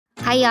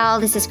Hi, y'all.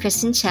 This is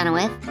Kristen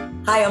Chenoweth.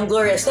 Hi, I'm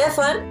Gloria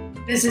Stefan.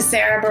 This is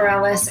Sarah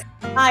Bareilles.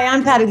 Hi,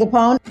 I'm Patti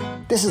LuPone.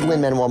 This is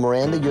Lin-Manuel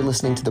Miranda. You're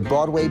listening to the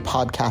Broadway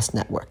Podcast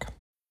Network.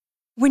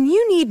 When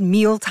you need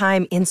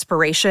mealtime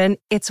inspiration,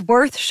 it's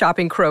worth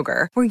shopping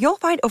Kroger, where you'll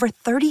find over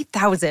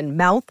 30,000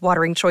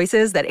 mouth-watering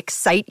choices that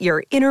excite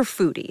your inner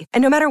foodie.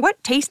 And no matter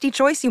what tasty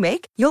choice you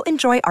make, you'll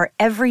enjoy our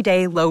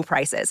everyday low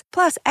prices,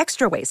 plus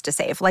extra ways to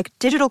save, like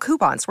digital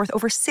coupons worth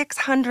over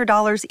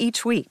 $600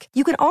 each week.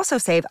 You can also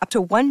save up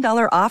to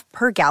 $1 off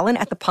per gallon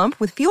at the pump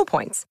with fuel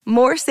points.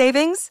 More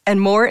savings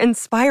and more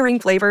inspiring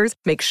flavors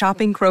make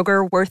shopping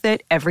Kroger worth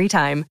it every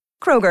time.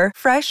 Kroger,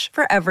 fresh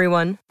for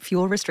everyone.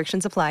 Fuel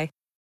restrictions apply.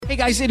 Hey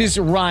guys, it is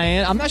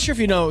Ryan. I'm not sure if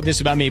you know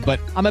this about me,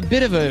 but I'm a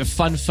bit of a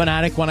fun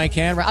fanatic when I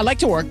can. I like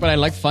to work, but I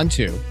like fun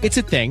too. It's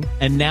a thing.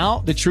 And now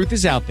the truth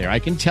is out there. I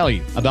can tell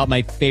you about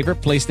my favorite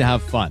place to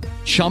have fun.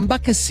 Chumba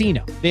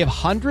Casino. They have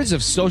hundreds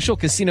of social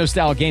casino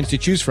style games to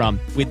choose from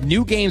with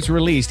new games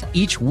released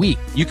each week.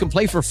 You can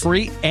play for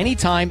free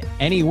anytime,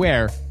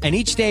 anywhere. And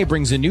each day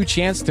brings a new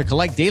chance to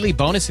collect daily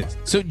bonuses.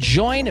 So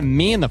join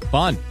me in the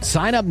fun.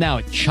 Sign up now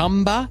at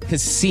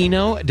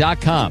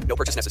ChumbaCasino.com. No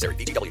purchase necessary.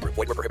 VGW. Void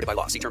where prohibited by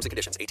law. See terms and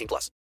conditions.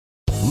 18+.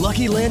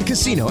 Lucky Land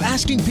Casino,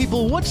 asking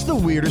people, what's the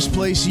weirdest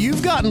place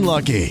you've gotten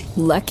lucky?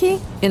 Lucky?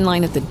 In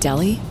line at the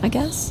deli, I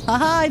guess?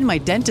 Aha, in my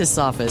dentist's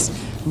office.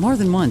 More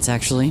than once,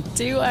 actually.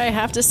 Do I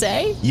have to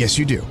say? Yes,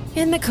 you do.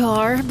 In the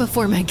car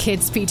before my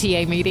kids'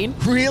 PTA meeting.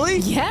 Really?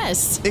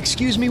 Yes.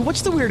 Excuse me,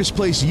 what's the weirdest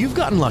place you've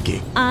gotten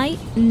lucky? I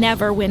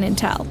never win and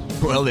tell.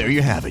 Well, there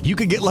you have it. You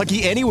can get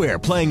lucky anywhere,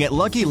 playing at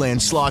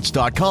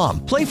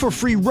LuckyLandSlots.com. Play for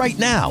free right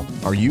now.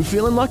 Are you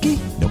feeling lucky?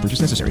 No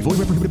purchase necessary. Void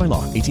where prohibited by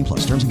law.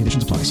 18+. Terms and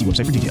conditions apply. See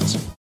website for details.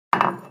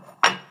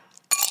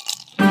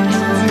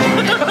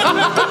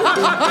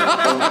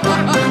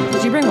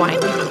 Did you bring wine?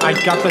 I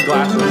got the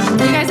glasses.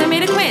 You guys, I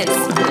made a quiz.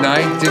 No,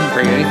 I didn't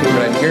bring anything,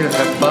 but I'm here to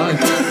have fun.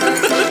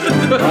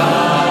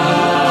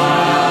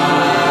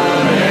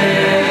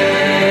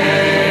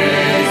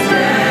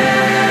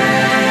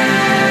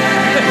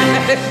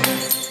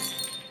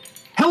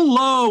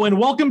 Hello, and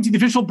welcome to the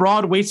official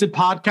Broad Wasted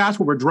podcast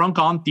where we're drunk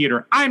on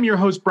theater. I'm your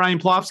host, Brian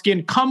Plofsky,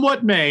 and come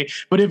what may,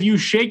 but if you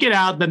shake it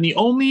out, then the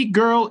only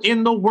girl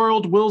in the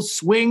world will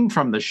swing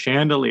from the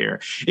chandelier.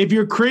 If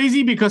you're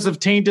crazy because of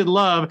tainted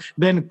love,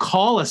 then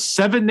call a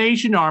Seven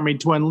Nation army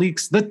to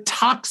unleash the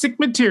toxic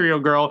material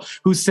girl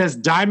who says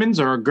diamonds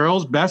are a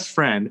girl's best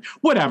friend.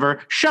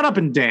 Whatever, shut up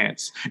and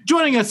dance.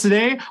 Joining us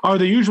today are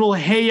the usual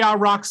Hey Ya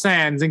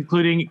Roxannes,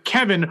 including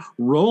Kevin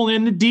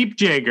Rollin' the Deep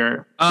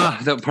Jagger.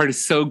 That part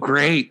is so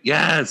great.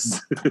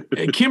 Yes.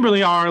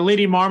 Kimberly, our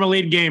Lady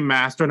Marmalade Game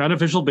Master and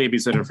unofficial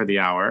babysitter for the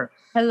hour.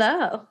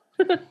 Hello.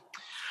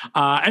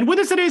 And with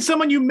us today is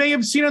someone you may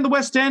have seen on the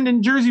West End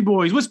in Jersey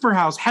Boys, Whisper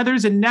House,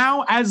 Heathers, and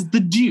now as the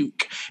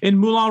Duke in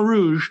Moulin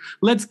Rouge.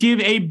 Let's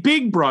give a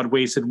big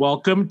broad-waisted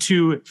welcome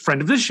to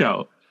friend of the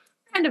show.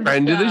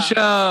 Friend of the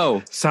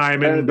show.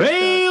 Simon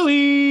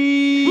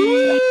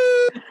Bailey.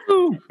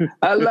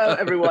 Hello,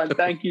 everyone.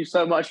 Thank you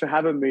so much for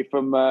having me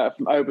from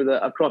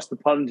across the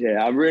pond here.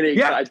 I'm really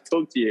excited to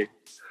talk to you.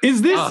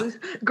 Is this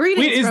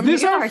greetings from New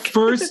York.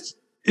 Is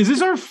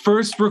this our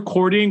first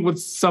recording with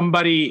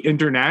somebody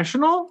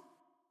international?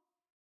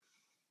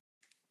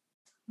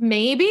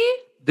 Maybe.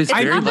 It's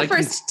not the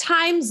first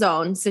time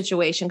zone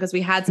situation because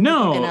we had some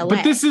people in LA.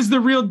 But this is the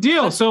real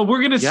deal. So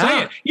we're gonna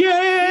say it.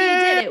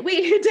 Yeah,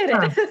 we did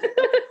it.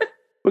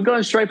 We're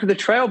going straight for the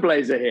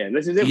trailblazer here.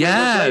 This is it.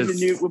 Yes.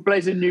 We're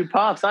blazing new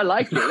paths. I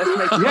like it. Let's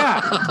make it.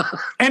 Yeah.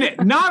 And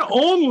not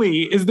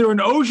only is there an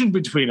ocean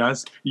between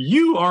us,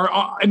 you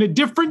are in a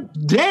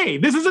different day.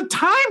 This is a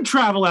time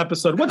travel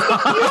episode. What's the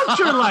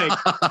future like?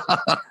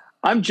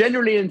 I'm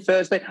generally in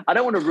Thursday. I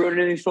don't want to ruin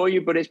anything for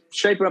you, but it's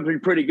shaping up to be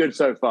pretty good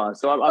so far.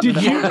 So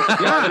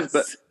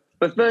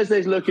but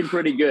Thursday's looking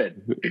pretty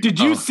good. Did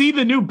you see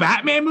the new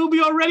Batman movie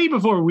already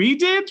before we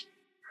did?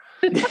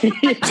 I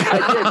did.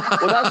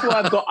 Well, that's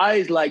why I've got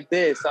eyes like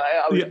this.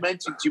 I was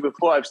mentioning to you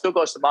before, I've still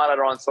got some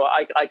eyeliner on, so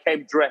I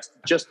came dressed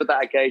just for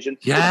that occasion.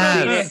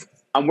 Yes.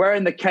 I'm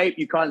wearing the cape.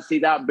 You can't see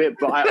that bit,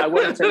 but I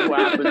won't tell you what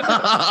happens.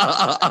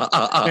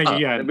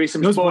 There'll be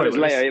some spoilers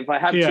later. If I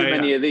have too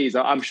many of these,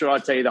 I'm sure I'll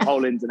tell you the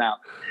whole ins and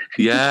outs.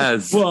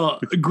 Yes.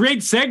 Well, great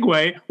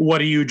segue. What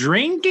are you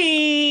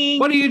drinking?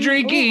 What are you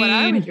drinking? What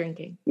are we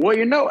drinking? Well,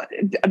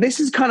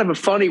 this is kind of a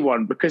funny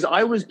one because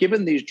I was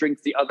given these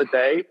drinks the other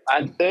day,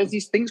 and there's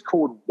these things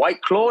called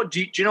White Claw.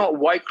 Do you know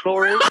what White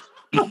Claw is?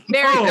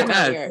 Very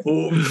familiar.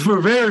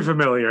 Very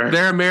familiar.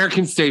 They're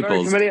American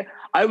staples. Very familiar.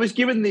 I was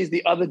given these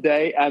the other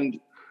day, and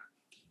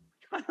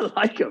I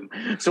like them.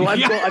 So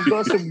I've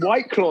got some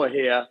White Claw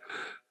here,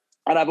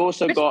 and I've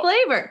also got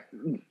flavor.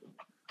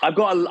 I've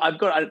got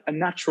a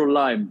natural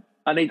lime.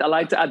 I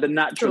like to add the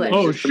natural.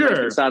 Oh, sure. To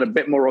make it sound a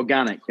bit more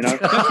organic, you know.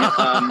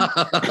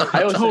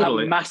 I also have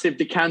a massive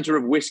decanter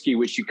of whiskey,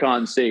 which you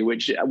can't see,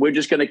 which we're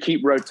just going to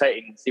keep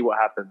rotating and see what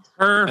happens.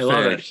 Perfect. I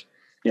love it.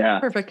 Yeah.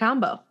 Perfect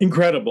combo.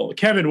 Incredible.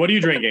 Kevin, what are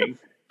you drinking?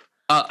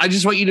 I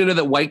just want you to know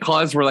that White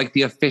Claws were like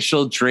the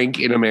official drink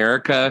in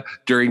America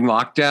during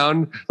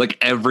lockdown. Like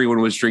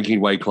everyone was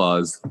drinking White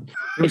Claws.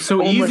 It was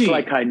so almost easy.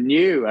 like I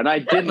knew, and I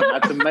didn't.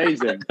 That's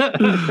amazing.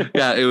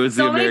 Yeah, it was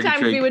so the American many times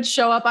drink. we would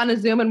show up on a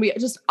Zoom and we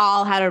just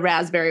all had a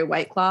raspberry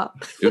White Claw.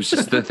 It was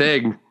just the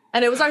thing.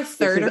 And it was our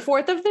third or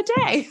fourth of the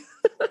day.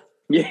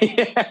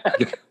 Yeah.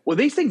 Well,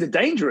 these things are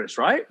dangerous,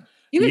 right?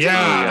 You can drink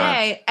all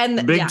day.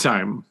 And big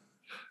time.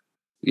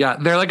 Yeah,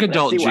 they're like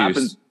adult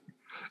juice.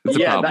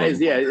 Yeah, that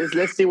is. Yeah,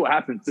 let's see what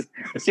happens.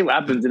 Let's see what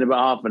happens in about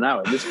half an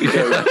hour. This could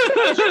go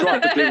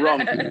catastrophically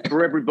wrong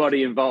for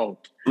everybody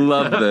involved.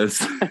 Love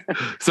this.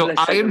 So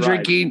I am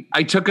drinking.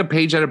 I took a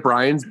page out of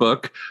Brian's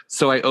book.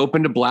 So I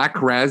opened a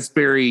black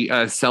raspberry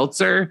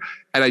seltzer,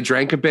 and I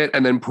drank a bit,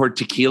 and then poured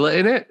tequila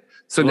in it.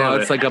 So now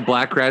it's like a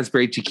black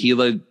raspberry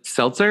tequila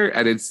seltzer,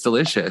 and it's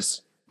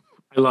delicious.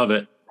 I love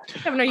it.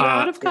 Kevin, are you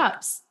out of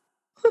cups?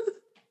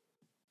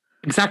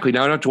 Exactly.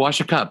 Now I don't have to wash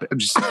a cup. I'm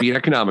just being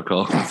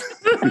economical.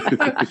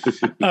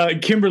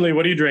 Kimberly,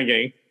 what are you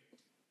drinking?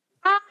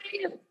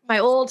 My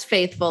Old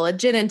Faithful, a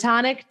gin and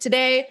tonic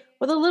today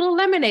with a little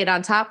lemonade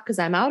on top because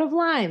I'm out of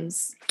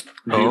limes.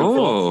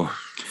 Oh.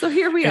 So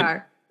here we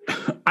are.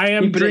 I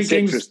am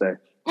drinking.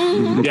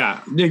 Yeah,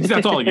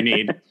 that's all you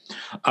need.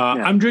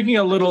 I'm drinking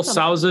a little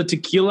Sauza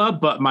tequila,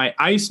 but my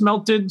ice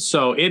melted,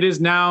 so it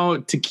is now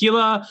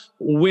tequila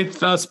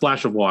with a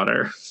splash of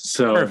water.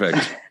 So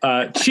perfect.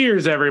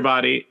 Cheers,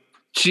 everybody.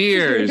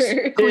 Cheers.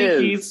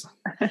 Cheers.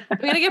 We're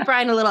gonna get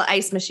Brian a little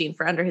ice machine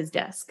for under his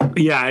desk.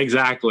 Yeah,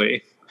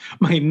 exactly.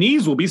 My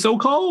knees will be so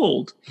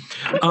cold.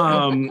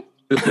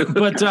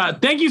 But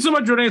thank you so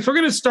much, Renee. So we're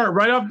gonna start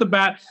right off the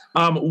bat.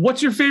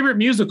 What's your favorite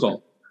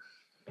musical?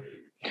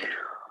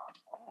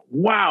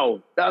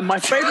 Wow, my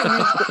favorite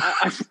musical.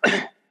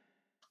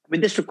 I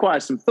mean, this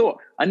requires some thought.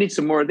 I need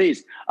some more of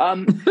these.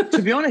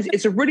 To be honest,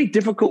 it's a really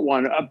difficult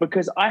one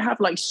because I have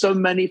like so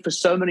many for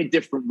so many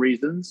different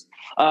reasons.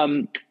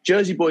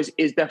 Jersey Boys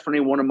is definitely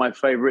one of my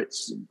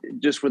favorites,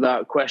 just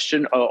without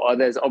question. Or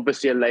there's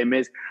obviously a Les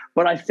Mis,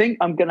 but I think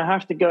I'm going to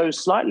have to go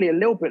slightly a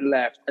little bit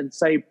left and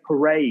say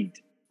Parade.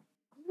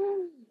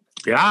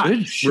 Yeah,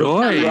 good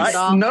choice.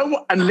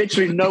 Right?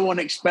 Literally no one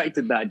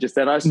expected that. Just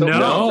that I saw.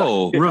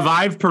 No,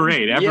 Revive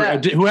Parade.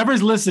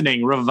 Whoever's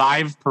listening,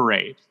 Revive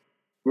Parade.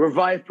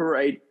 Revive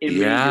Parade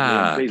immediately.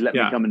 Yeah. Please let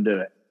me come and do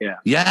it. Yeah.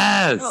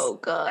 Yes. Oh,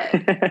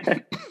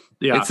 good.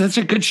 Yeah. It's such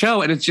a good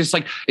show. And it's just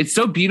like, it's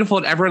so beautiful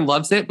and everyone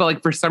loves it. But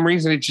like, for some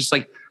reason, it's just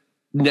like,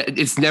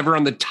 it's never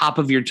on the top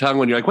of your tongue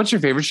when you're like, what's your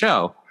favorite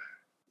show?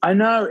 I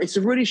know. It's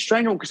a really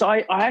strange one because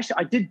I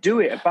did do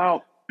it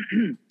about,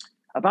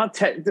 about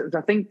 10,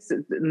 I think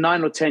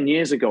 9 or 10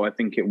 years ago, I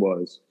think it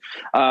was.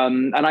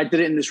 And I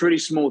did it in this really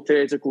small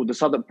theatre called the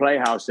Southwark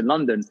Playhouse in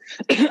London.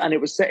 And it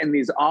was set in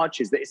these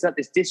arches. It's at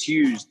this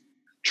disused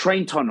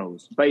train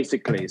tunnels,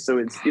 basically. So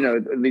it's,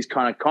 these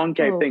kind of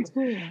concave things.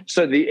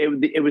 So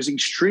it was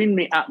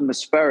extremely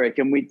atmospheric,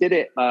 and we did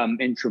it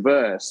in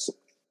Traverse.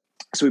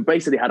 So we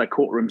basically had a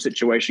courtroom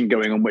situation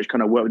going on, which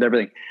kind of worked with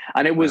everything.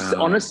 And it was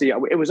honestly,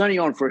 it was only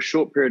on for a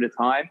short period of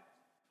time,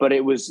 but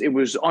it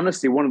was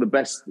honestly one of the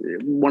best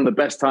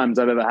times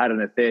I've ever had in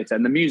a theater.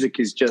 And the music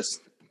is just,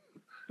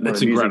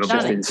 that's incredible.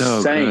 Just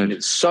insane.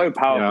 It's so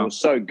powerful,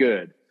 so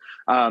good.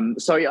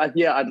 Let's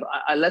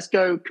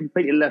go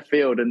completely left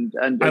field and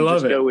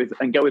just go with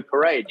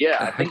Parade. Yeah,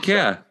 I think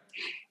yeah.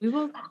 We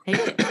will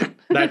take it.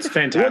 That's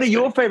fantastic. What are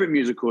your favorite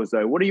musicals,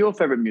 though? What are your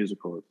favorite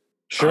musicals?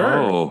 Sure.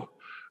 Oh,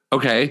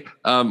 okay.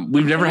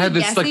 We've never had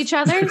this. Guess like, each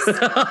other's.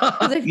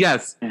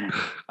 Yes,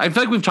 I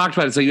feel like we've talked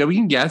about it, so we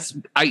can guess.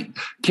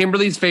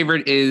 Kimberly's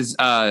favorite is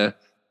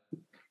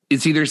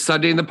it's either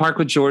Sunday in the Park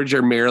with George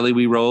or Merrily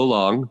We Roll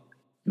Along.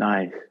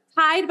 Nice.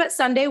 Tied, but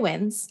Sunday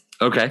wins.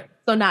 Okay.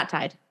 So not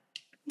tied.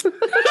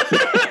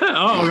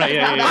 Oh, right.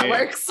 Yeah, that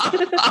works.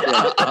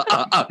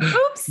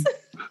 Oops.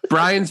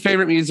 Brian's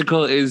favorite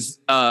musical is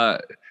I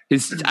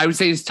would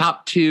say his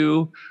top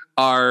two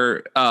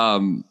are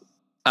Man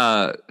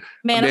of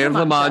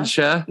La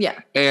Mancha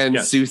and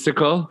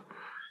Seussical.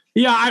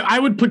 Yeah, I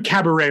would put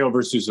Cabaret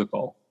over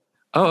Seussical.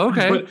 Oh,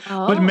 okay.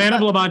 But Man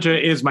of La Mancha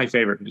is my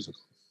favorite musical.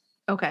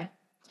 Okay.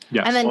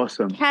 Yes. And then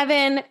awesome.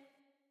 Kevin,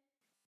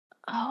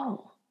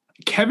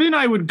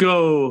 I would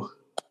go.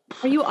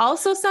 Are you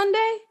also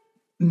Sunday?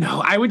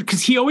 No, I would,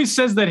 because he always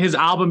says that his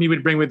album he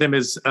would bring with him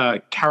is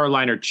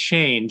Caroline or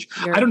Change.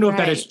 I don't know if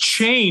that has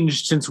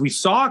changed since we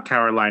saw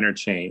Caroline or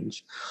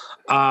Change.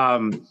 Or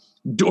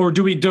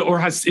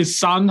is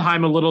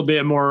Sondheim a little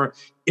bit more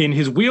in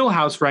his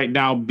wheelhouse right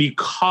now?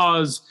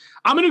 Because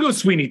I'm going to go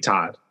Sweeney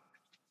Todd.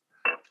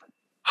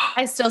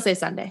 I still say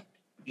Sunday.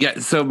 Yeah,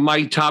 so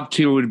my top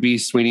two would be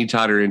Sweeney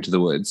Todd or Into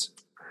the Woods.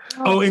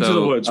 Into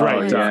the Woods,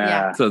 right.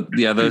 Yeah. So,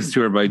 those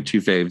two are my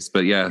two faves.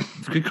 But, yeah,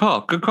 good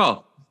call. Good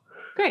call.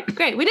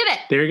 Great. We did it.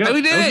 There you go.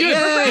 We did it.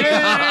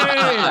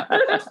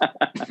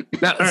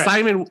 Now,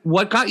 Simon,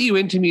 what got you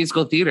into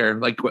musical theater?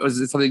 Like, was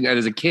it something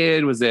as a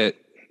kid? Was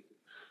it?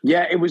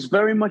 Yeah, it was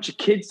very much a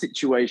kid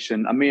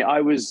situation. I mean,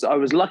 I was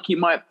lucky.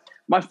 My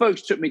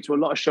folks took me to a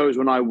lot of shows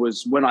when I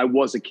was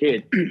a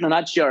kid. And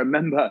actually, I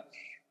remember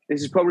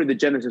this is probably the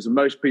genesis of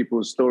most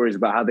people's stories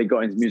about how they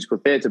got into musical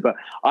theater. But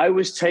I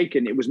was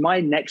taken, it was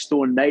my next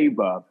door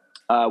neighbor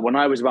when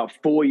I was about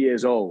 4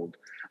 years old.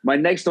 My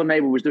next door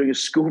neighbor was doing a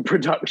school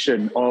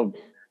production of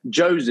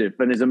Joseph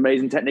and his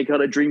Amazing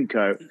Technicolor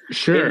Dreamcoat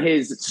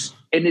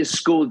in his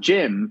school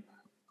gym.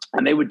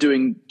 And they were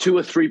doing 2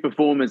 or 3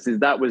 performances.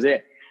 That was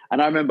it.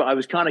 And I remember I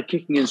was kind of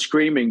kicking and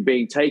screaming,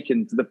 being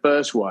taken to the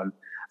first one.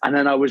 And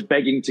then I was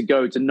begging to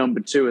go to number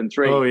 2 and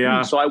 3. Oh,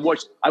 yeah. So I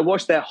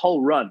watched their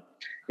whole run.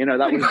 You know,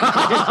 that was,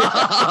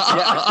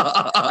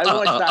 I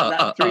watched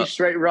that 3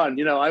 straight run.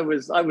 You know, I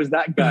was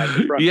that guy.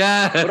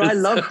 Yeah. But I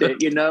loved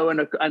it, you know,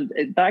 and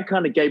that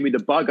kind of gave me the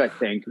bug, I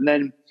think. And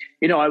then,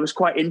 you know, I was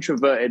quite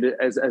introverted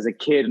as a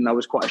kid, and I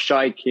was quite a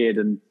shy kid.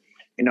 And,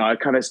 you know, I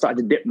kind of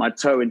started to dip my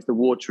toe into the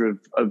water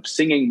of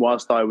singing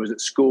whilst I was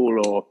at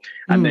school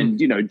and then,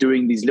 you know,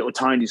 doing these little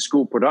tiny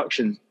school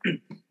productions.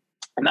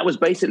 And that was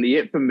basically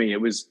it for me.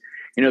 It was,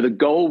 you know, the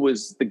goal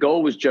was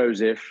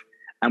Joseph,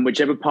 and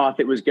whichever path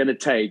it was going to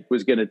take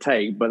was going to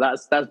take. But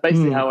that's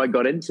basically how I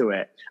got into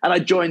it. And I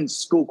joined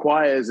school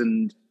choirs,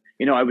 and,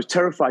 you know, I was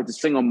terrified to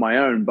sing on my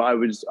own, but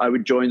I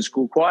would join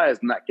school choirs,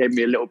 and that gave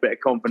me a little bit of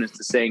confidence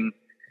to sing,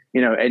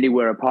 you know,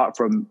 anywhere apart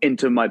from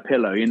into my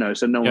pillow, you know,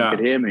 so no one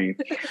could hear me.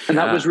 And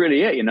that was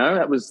really it, you know,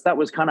 that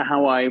was kind of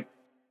how I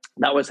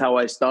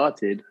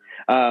started.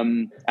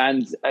 And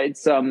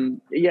it's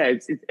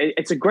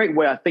a great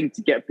way, I think,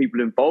 to get people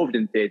involved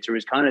in theater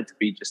is kind of to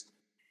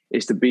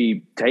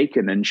be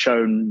taken and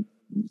shown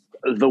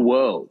the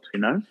world, you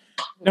know?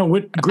 No,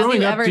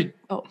 growing up.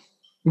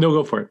 No,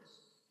 go for it.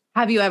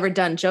 Have you ever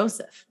done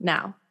Joseph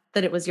now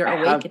that it was your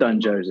awakening? I have done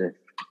Joseph.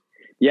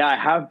 Yeah, I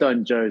have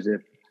done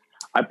Joseph.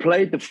 I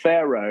played the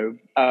Pharaoh.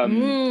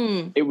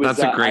 It was that's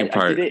a great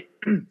part.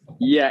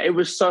 Yeah, it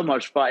was so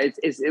much fun.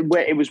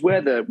 It was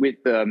where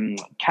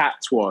the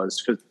Cats was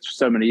for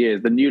so many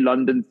years, the New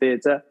London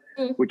Theatre,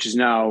 which is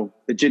now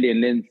the Gillian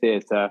Lynn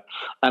Theatre.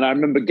 And I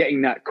remember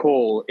getting that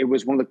call. It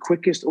was one of the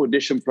quickest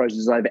audition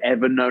processes I've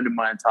ever known in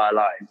my entire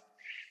life.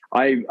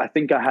 I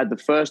think I had the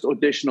first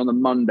audition on the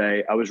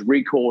Monday. I was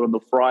recalled on the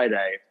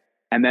Friday,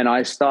 and then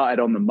I started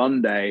on the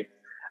Monday,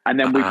 and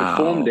then we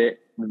performed it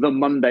the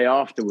Monday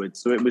afterwards.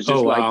 So it was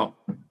just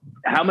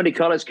how many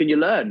colors can you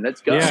learn?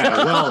 Let's go.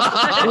 Yeah, well,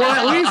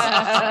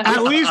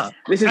 at least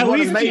this is one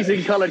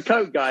amazing colored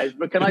coat, guys.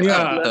 But can I just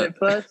learn it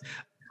first?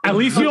 At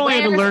least you only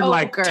had to learn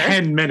like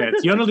 10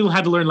 minutes. You only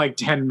had to learn like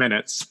 10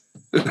 minutes.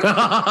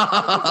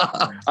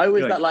 I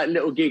was that like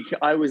little geek.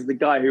 I was the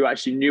guy who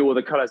actually knew all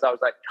the colors. I was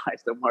like,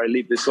 guys, don't worry,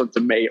 leave this one to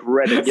me.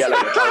 Red and yellow.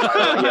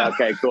 Yeah,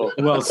 okay, cool.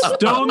 Well,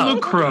 Stone the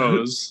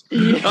Crows.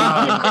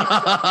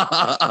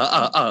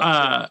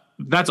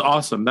 That's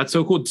awesome. That's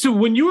so cool. So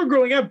when you were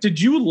growing up, did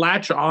you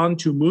latch on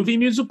to movie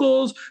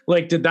musicals?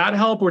 Like, did that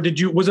help? Or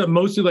was it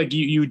mostly like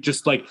you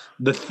just like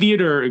the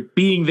theater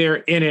being there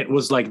in it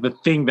was like the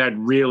thing that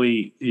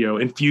really, you know,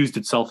 infused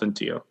itself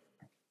into you?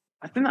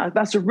 I think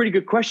that's a really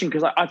good question,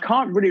 because I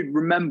can't really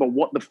remember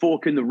what the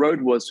fork in the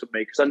road was for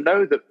me, because I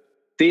know that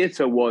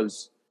theater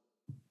was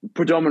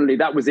predominantly,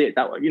 that was it.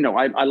 That, you know,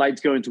 I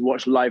liked going to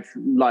watch live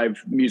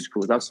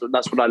musicals. That's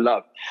what I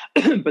loved.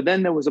 But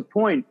then there was a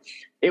point,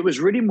 it was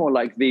really more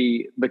like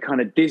the kind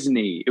of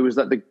Disney. It was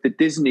like the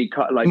Disney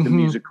cut, like the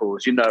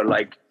musicals, you know,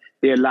 like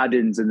the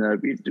Aladdins and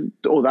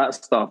all that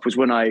stuff was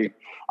when I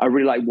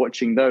really liked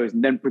watching those,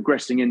 and then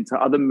progressing into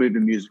other movie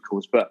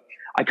musicals. But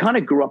I kind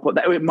of grew up with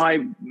that.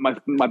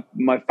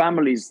 My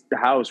family's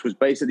house was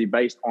basically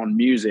based on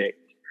music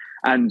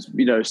and,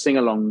 you know, sing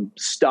along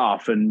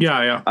stuff. And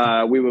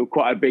we were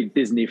quite a big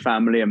Disney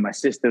family, and my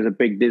sister's a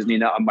big Disney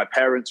nut, and my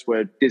parents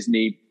were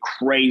Disney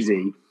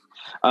crazy.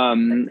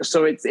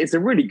 So it's a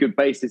really good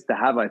basis to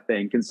have, I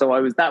think. And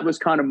so that was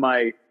kind of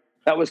where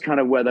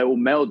they all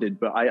melded.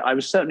 But I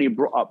was certainly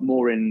brought up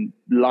more in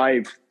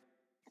live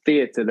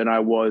theater than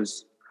I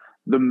was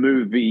the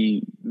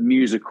movie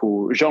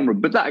musical genre,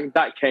 but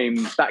that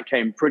came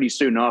pretty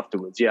soon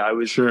afterwards. Yeah, I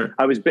was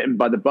bitten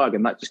by the bug,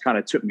 and that just kind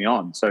of took me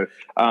on. So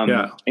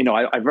you know,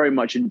 I very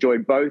much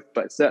enjoyed both,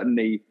 but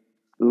certainly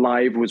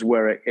live was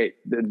where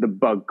the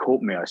bug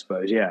caught me, I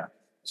suppose. Yeah.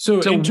 So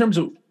in terms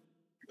of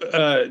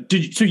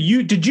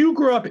did you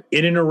grow up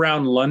in and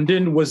around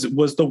London?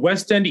 Was the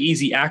West End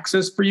easy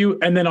access for you?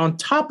 And then on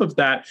top of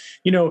that,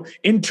 you know,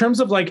 in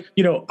terms of like,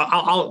 you know,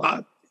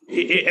 I'll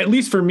at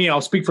least for me,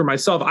 I'll speak for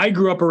myself. I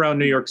grew up around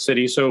New York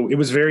City, so it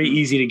was very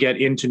easy to get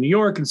into New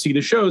York and see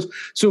the shows.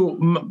 So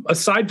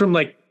aside from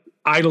like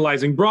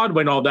idolizing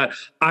Broadway and all that,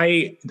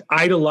 I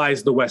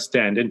idolized the West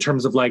End in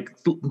terms of like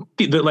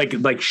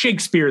like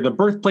Shakespeare, the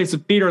birthplace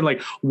of theater, and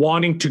like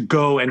wanting to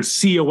go and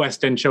see a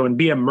West End show and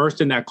be immersed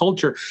in that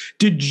culture.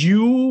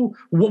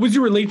 What was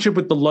your relationship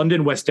with the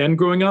London West End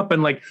growing up?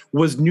 And like,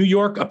 was New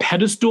York a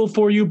pedestal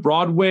for you?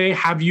 Broadway?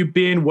 Have you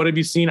been? What have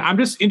you seen? I'm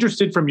just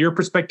interested from your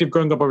perspective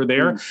growing up over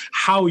there,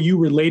 how you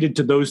related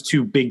to those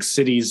two big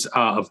cities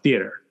of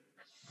theater.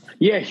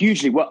 Yeah,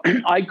 hugely. Well,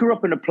 I grew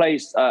up in a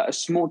place, a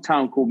small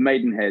town called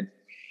Maidenhead,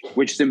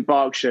 which is in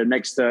Berkshire,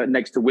 next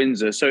to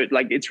Windsor. So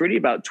it's really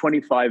about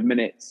 25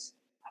 minutes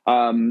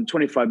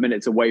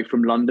away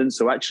from London.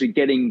 So actually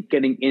getting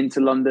into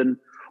London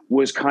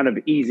was kind of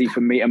easy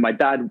for me. And my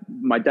dad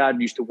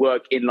used to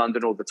work in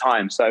London all the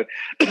time. So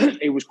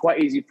it was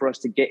quite easy for us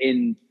to get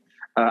in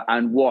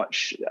and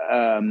watch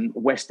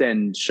West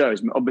End shows.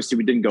 I mean, obviously,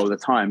 we didn't go all the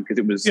time because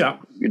it was,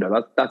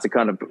 that's a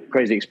kind of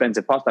crazy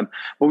expensive pastime.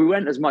 But we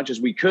went as much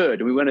as we could,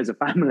 and we went as a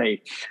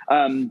family.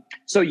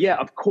 So yeah,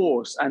 of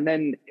course. And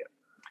then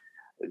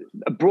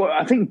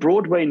I think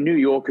Broadway in New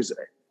York is,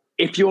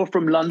 if you're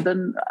from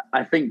London,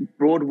 I think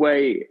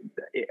Broadway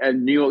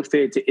and New York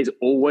theatre is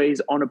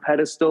always on a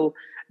pedestal.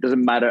 It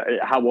doesn't matter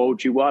how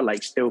old you are.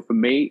 Like, still for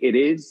me, it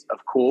is,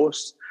 of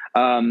course.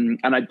 And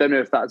I don't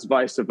know if that's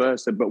vice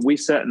versa, but we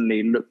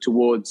certainly look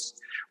to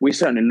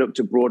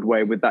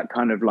Broadway with that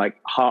kind of like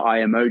heart eye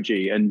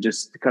emoji, and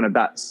just kind of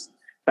that's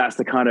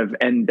the kind of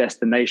end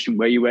destination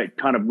where you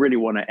kind of really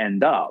want to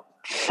end up.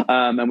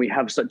 And we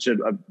have such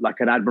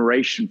an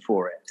admiration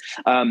for it.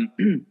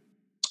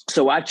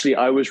 So actually,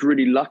 I was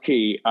really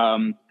lucky.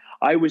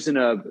 I was in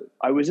a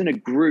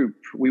group.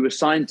 We were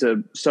signed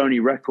to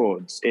Sony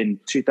Records in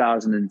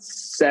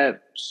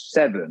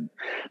 2007,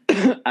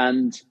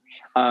 and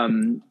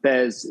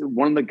there's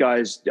one of the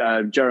guys,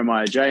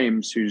 Jeremiah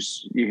James,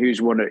 who's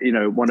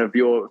one of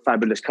your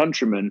fabulous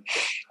countrymen.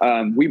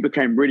 We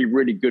became really,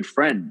 really good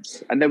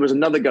friends. And there was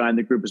another guy in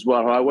the group as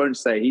well, who I won't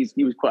say,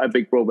 he was quite a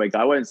big Broadway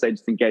guy. I won't say,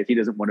 just in case he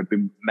doesn't want to be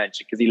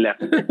mentioned, because he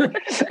left.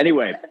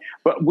 Anyway,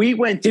 but we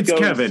went to It's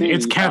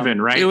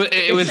Kevin, right?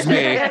 It was me.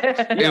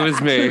 It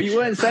was me. You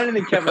weren't saying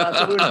anything, Kevin. I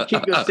thought we would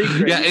keep your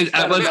secret.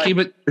 Yeah, let's keep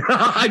it.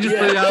 I just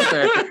put it out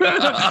there.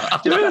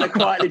 Just kind of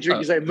quietly drink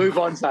and say, "Move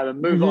on,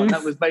 Simon, move on."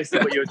 That was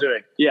basically what you were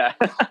doing. Yeah.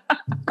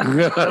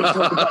 Don't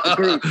talk about the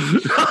group.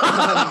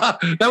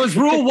 That was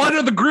rule 1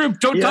 of the group.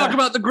 Don't talk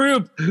about the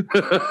group. We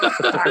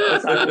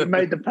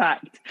made the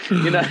pact.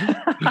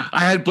 I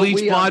had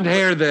bleached blonde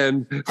hair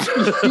then.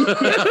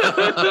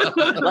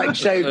 Like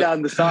shaved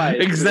down the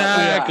side.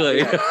 Exactly.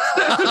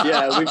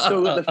 Yeah, we've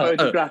still got the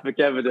photographic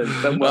evidence.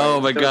 Oh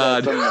my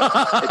God.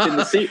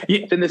 It's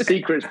in the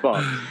secret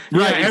spot.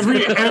 Yeah,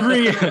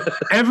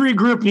 every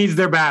group needs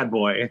their bad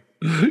boy.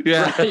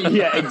 Yeah. Right?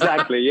 Yeah,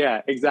 exactly.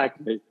 Yeah,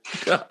 exactly.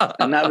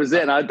 And that was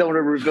it. And I don't want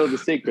to reveal the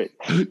secret.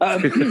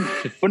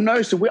 But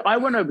no, so I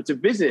went over to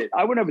visit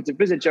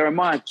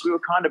Jeremiah, because we were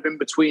kind of in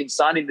between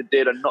signing the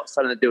deal and not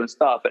signing the deal and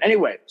stuff. But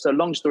anyway, so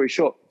long story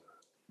short,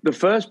 the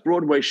first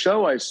Broadway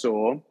show I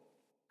saw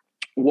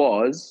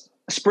was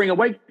Spring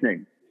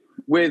Awakening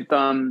with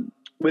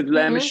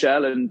Lea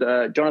Michele and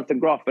Jonathan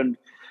Groff. And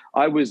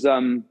I was,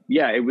 it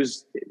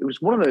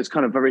was one of those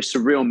kind of very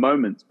surreal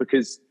moments,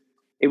 because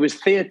it was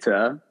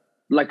theater,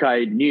 like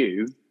I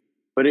knew,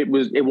 but it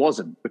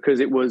wasn't, because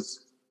it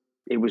was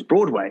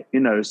Broadway,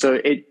 so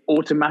it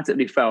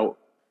automatically felt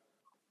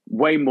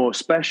way more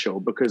special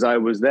because I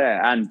was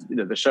there. And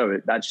the show,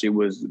 it actually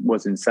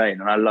was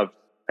insane, and I loved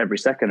every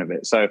second of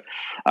it. So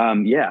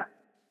cool.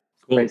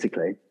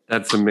 Basically.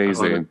 That's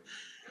amazing.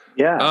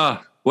 Yeah.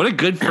 What a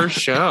good first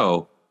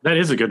show. That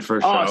is a good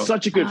first show. Oh,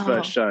 such a good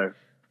first show.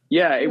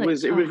 Yeah, it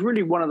was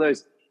really one of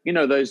those,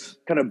 those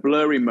kind of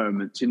blurry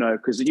moments,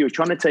 because you were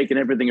trying to take in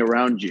everything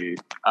around you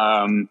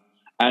and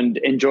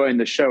enjoying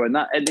the show. And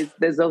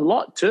there's a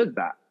lot to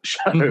that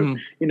show.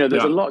 Mm-hmm.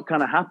 There's a lot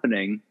kind of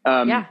happening.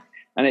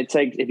 And it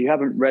takes, if you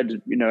haven't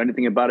read,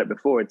 anything about it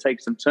before, it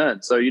takes some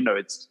turns. So,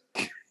 it's,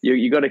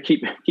 you got to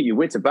keep your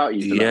wits about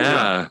you.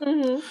 Yeah.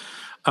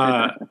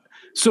 Mm-hmm.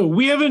 So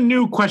we have a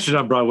new question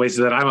on Broadway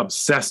that I'm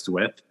obsessed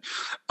with.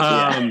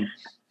 I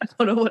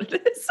don't know what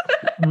it is.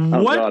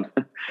 What?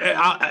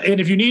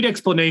 And if you need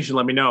explanation,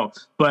 let me know.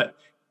 But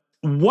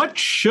what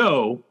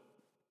show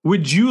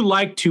would you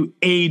like to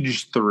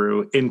age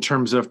through in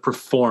terms of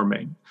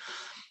performing?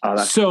 Oh,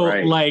 that's so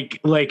great.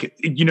 like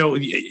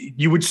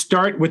you would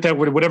start with that,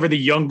 whatever the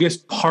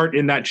youngest part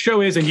in that show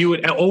is, and you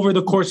would, over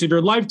the course of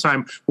your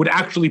lifetime, would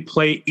actually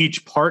play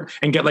each part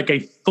and get like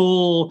a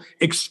full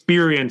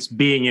experience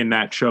being in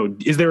that show.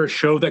 Is there a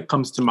show that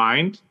comes to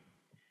mind?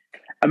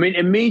 I mean,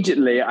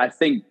 immediately, I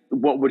think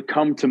what would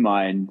come to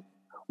mind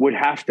would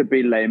have to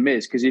be Les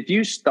Mis, because if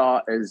you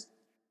start as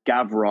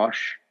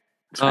Gavroche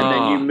and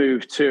then you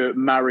move to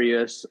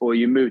Marius, or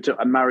you move to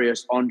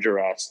Marius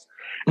Enjolras,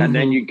 and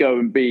then you go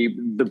and be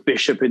the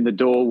bishop in the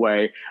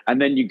doorway, and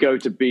then you go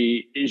to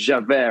be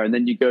Javert, and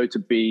then you go to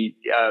be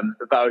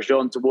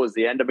Valjean towards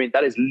the end. I mean,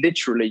 that is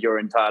literally your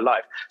entire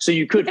life. So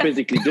you could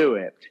physically do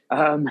it.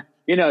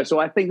 So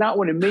I think that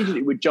one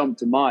immediately would jump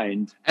to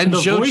mind. And the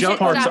voice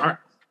parts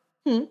are...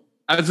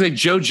 I would say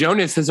Joe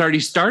Jonas has already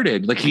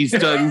started. Like, he's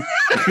done.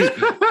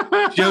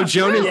 Joe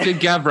Jonas did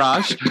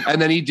Gavroche,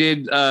 and then he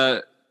did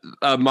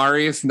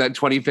Marius in that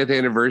 25th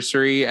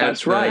anniversary.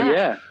 That's right.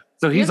 Yeah.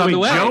 So he's on the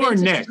way. Joe or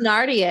Nick?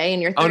 Thenardier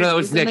in your third. Oh, no, it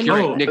was Nick.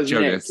 You're right. Nick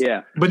Jonas. Nick,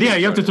 yeah. But yeah,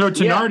 you have to throw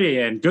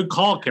Thenardier in. Good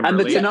call, Kimberly. And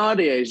the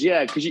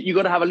Thenardiers, because you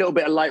got to have a little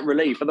bit of light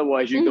relief.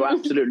 Otherwise, you go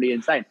absolutely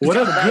insane. What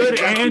a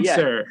good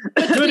answer.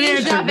 Good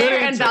answer. Javert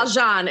and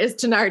Valjean is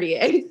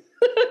Thenardier.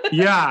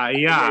 Yeah.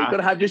 You've got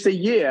to have just a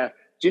year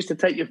just to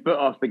take your foot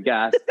off the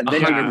gas, and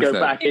then you can go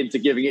back into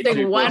giving it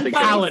to one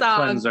palate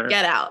song, cleanser.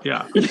 Get out.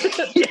 Yeah.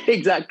 Yeah,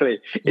 exactly.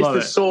 It's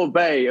the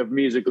sorbet of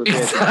musical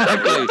theater.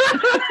 Exactly.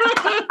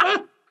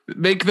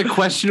 make the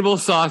questionable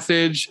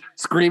sausage,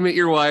 scream at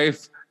your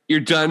wife. You're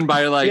done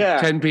by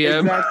 10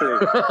 p.m. Exactly.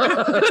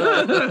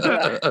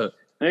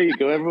 There you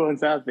go.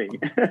 Everyone's happy.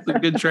 It's a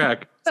good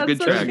track. It's a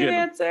good track. Good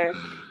answer.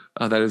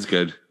 Oh, that is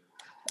good.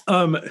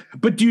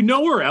 But do you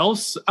know where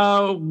else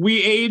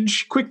we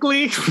age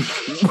quickly?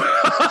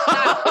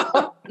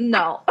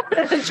 No.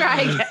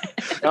 Try again.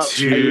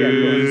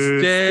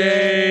 Tuesdays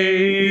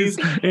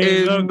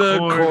in the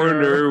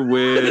corner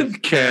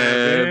with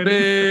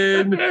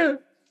Kevin.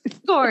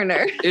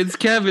 Corner. It's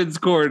Kevin's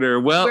corner.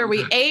 Well, where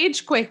we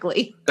age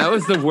quickly. That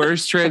was the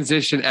worst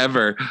transition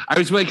ever. I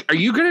was like, "Are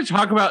you going to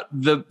talk about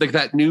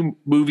that new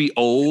movie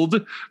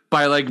Old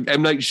by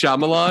M. Night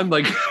Shyamalan?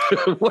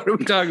 What are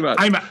we talking about?"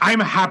 I'm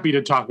happy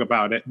to talk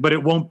about it, but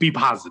it won't be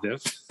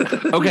positive.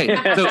 Okay,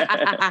 so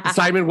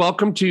Simon,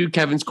 welcome to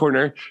Kevin's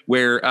corner,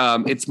 where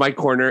it's my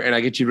corner and I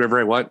get to do whatever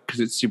I want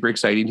because it's super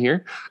exciting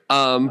here.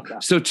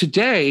 So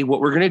today, what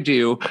we're going to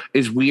do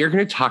is we are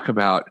going to talk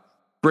about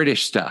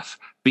British stuff.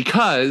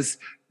 Because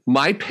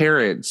my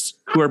parents,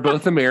 who are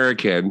both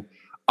American,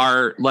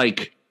 are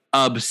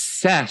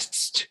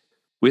obsessed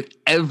with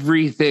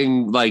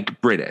everything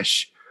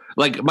British.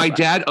 My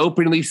dad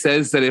openly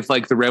says that if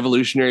the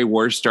Revolutionary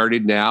War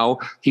started now,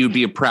 he would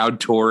be a proud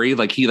Tory.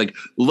 He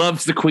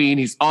loves the Queen.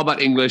 He's all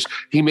about English.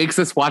 He makes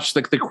us watch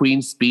the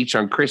Queen's speech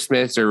on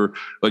Christmas or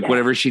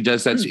whatever she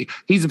does.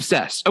 He's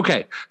obsessed.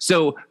 Okay,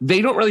 so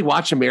they don't really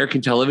watch American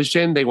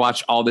television. They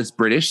watch all this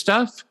British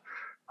stuff,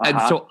 and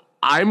so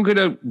I'm going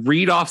to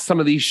read off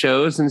some of these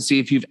shows and see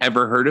if you've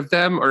ever heard of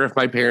them or if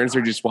my parents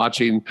are just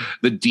watching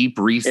the deep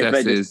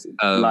recesses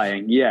of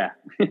lying. Yeah.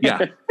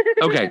 Yeah.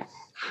 Okay.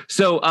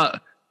 So,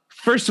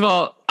 first of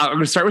all, I'm going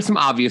to start with some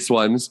obvious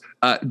ones.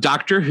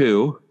 Doctor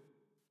Who.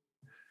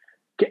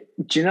 Do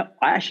you know,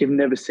 I actually have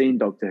never seen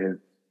Doctor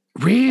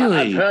Who. Really?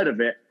 I've heard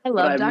of it. I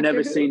love but I've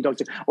never seen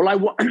Doctor Who.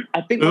 Well, I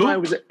think when I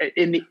was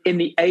in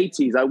the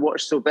 80s, I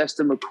watched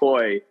Sylvester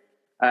McCoy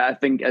I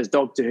think as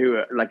Doctor Who,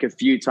 a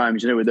few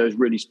times, with those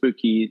really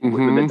spooky, with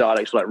the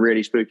Daleks,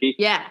 really spooky.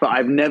 Yeah. But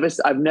I've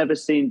never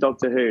seen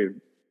Doctor Who.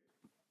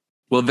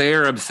 Well,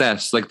 they're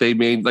obsessed. They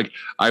made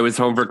I was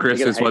home for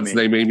Christmas once, and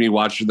they made me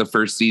watch the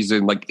first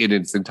season in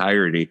its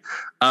entirety.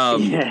 So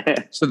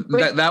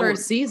that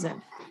first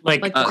season.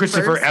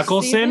 Christopher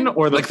Eccleston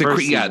or the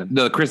first season?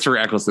 the Christopher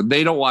Eccleston.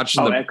 They don't watch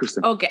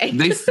Eccleston. Okay.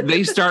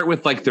 They start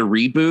with the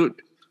reboot.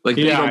 They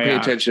don't pay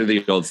attention to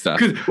the old stuff.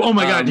 Oh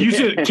my God. You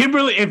should,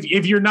 Kimberly,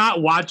 if you're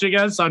not watching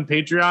us on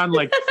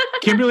Patreon,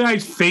 Kimberly and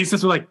I's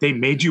faces were they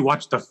made you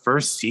watch the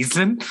first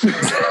season?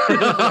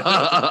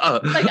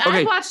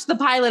 I watched the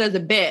pilot as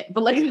a bit,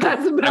 but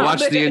that's about it. I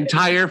watched the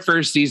entire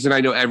first season. I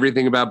know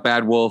everything about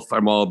Bad Wolf.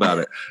 I'm all about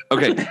it.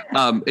 Okay.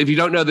 If you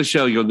don't know the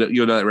show, you'll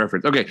know that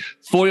reference. Okay.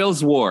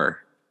 Foyle's War.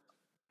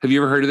 Have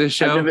you ever heard of this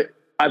show?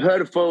 I've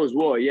heard of Foyle's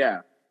War,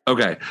 yeah.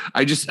 Okay.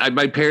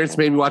 My parents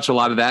made me watch a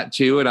lot of that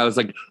too. And I was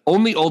like,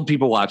 only old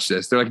people watch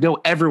this. They're like, no,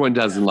 everyone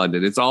does in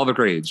London. It's all the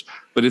rage,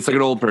 but it's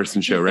an old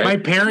person show, right? My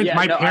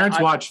parents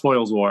watched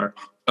Foyle's War.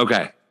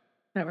 Okay.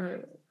 Never heard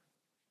of it.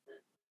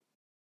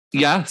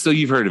 Yeah. So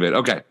you've heard of it.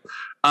 Okay.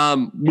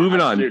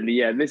 Moving on. Absolutely.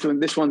 Yeah.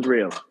 This one's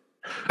real.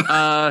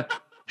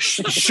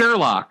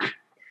 Sherlock.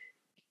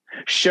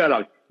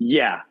 Sherlock.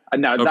 Yeah.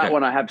 No, that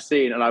one I have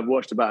seen and I've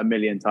watched about 1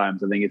 million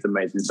times. I think it's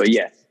amazing. So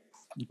yes.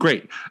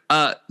 Great.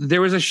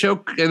 There was a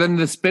show, and then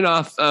the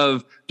spinoff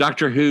of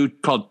Doctor Who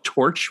called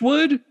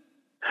Torchwood.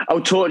 Oh,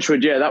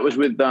 Torchwood, yeah, that was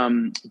with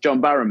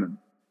John Barrowman.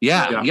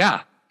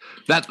 Yeah.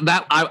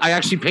 That I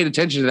actually paid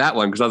attention to that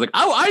one because I was like,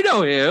 oh, I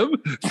know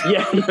him.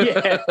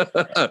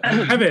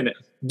 Yeah. Evan,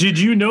 did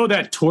you know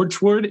that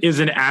Torchwood is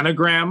an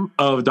anagram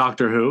of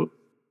Doctor Who?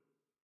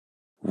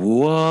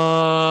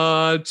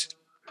 What?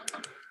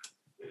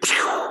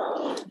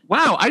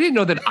 Wow, I didn't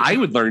know that I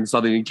would learn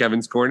something in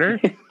Kevin's corner.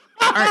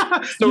 All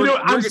right, so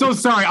I'm so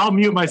sorry. I'll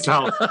mute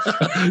myself.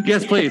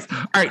 Yes, please.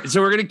 All right, so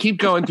we're going to keep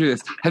going through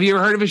this. Have you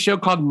ever heard of a show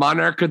called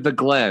Monarch of the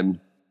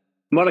Glen?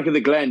 Monarch of the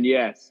Glen,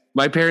 yes.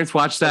 My parents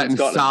watched that and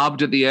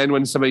sobbed at the end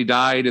when somebody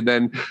died. And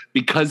then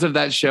because of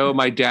that show,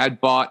 my dad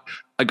bought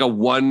a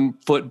 1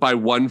 foot by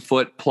 1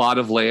 foot plot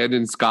of land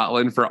in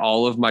Scotland for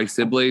all of my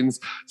siblings.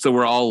 So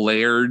we're all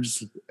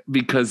lairds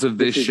because of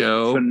this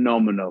show.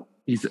 Phenomenal.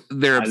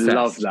 They're obsessed. I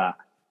love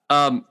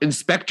that.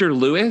 Inspector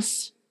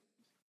Lewis.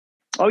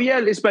 Oh, yeah,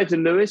 Inspector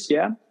Lewis,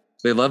 yeah.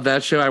 They love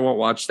that show. I won't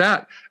watch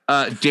that.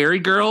 Derry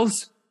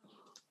Girls.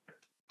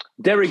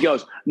 Derry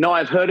Girls. No,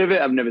 I've heard of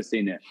it. I've never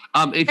seen it.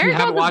 If you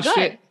haven't watched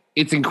it,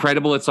 it's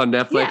incredible. It's on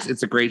Netflix. Yeah.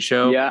 It's a great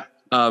show. Yeah.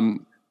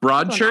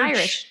 Broadchurch.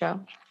 Irish show.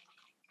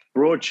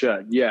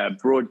 Broadchurch, yeah.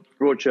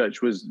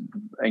 Broadchurch was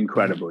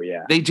incredible,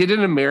 yeah. They did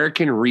an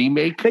American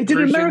remake. They did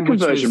an American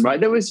version, right?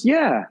 There was,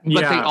 But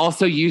they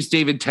also used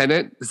David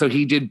Tennant, so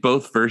he did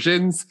both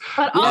versions.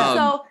 But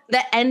also, the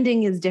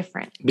ending is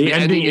different. The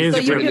ending is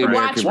different. So you can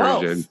watch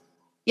both. version.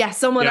 Yeah,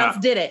 someone else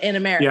did it in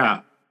America.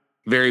 Yeah.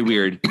 Very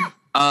weird.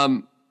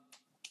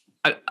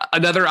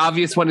 Another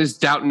obvious one is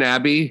Downton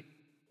Abbey.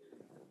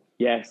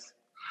 Yes.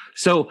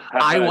 So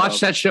I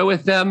watched that show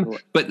with them,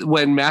 but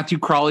when Matthew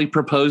Crawley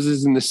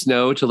proposes in the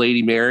snow to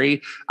Lady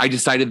Mary, I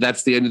decided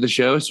that's the end of the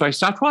show, so I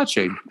stopped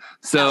watching.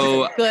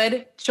 So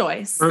good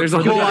choice. There's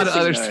a whole lot of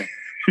other stuff.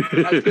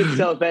 That's good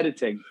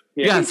self-editing.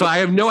 Yeah, so I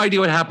have no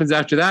idea what happens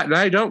after that, and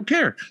I don't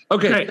care.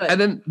 Okay,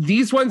 and then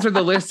these ones are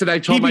the list that I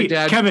told my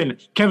dad.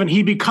 Kevin,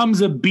 he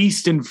becomes a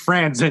beast in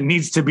France and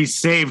needs to be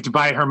saved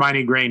by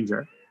Hermione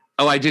Granger.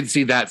 Oh, I did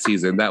see that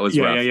season. That was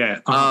rough. Yeah.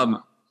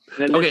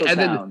 Okay, and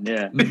then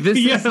this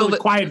is the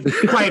quiet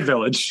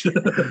village.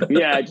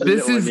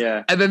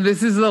 And then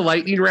this is the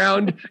lightning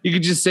round. You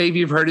could just say if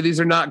you've heard of these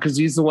or not, because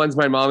these are the ones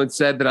my mom had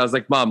said that I was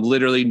like, Mom,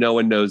 literally no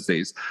one knows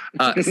these.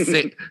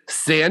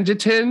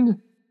 Sanditon.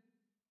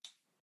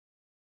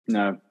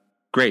 No.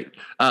 Great.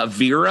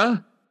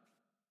 Vera.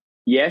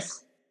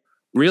 Yes.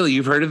 Really,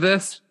 you've heard of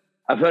this?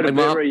 I've heard of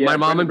Vera. Yeah, my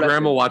mom and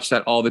grandma watch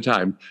that all the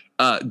time.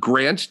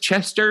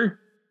 Grantchester.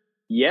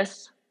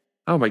 Yes.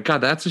 Oh my God,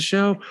 that's a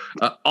show.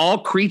 All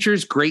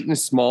Creatures Great and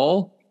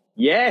Small.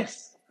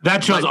 Yes.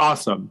 That show's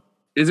awesome.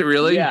 Is it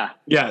really? Yeah.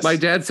 Yes. My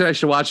dad said I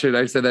should watch it.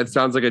 I said that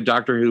sounds like a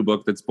Doctor Who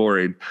book that's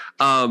boring.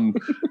 Around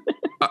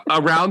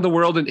the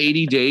World in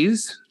 80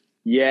 Days.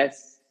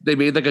 Yes. They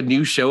made like a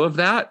new show of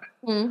that.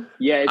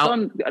 Yeah, it's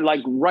on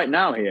like right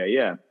now here.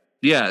 Yeah.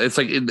 Yeah, it's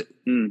like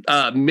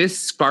Miss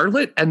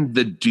Scarlet and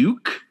the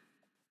Duke.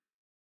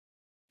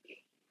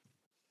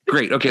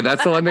 Great. Okay,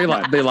 that's the one they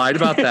lied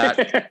about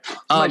that.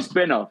 My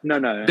spin-off.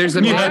 No. There's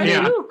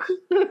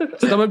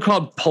someone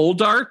called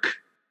Poldark.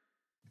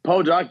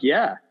 Poldark,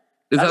 yeah.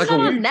 Is that like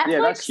on Netflix?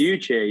 Yeah, that's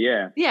huge here.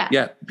 Yeah.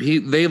 Yeah.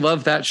 They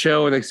love that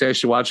show and they say I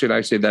should watch it.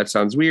 I say that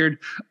sounds weird.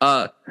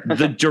 The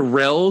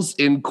Durrells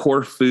in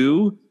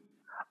Corfu.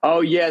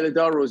 Oh yeah, the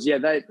Durrells. Yeah,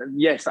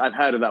 yes, I've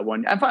heard of that one.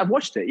 In fact, I've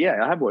watched it.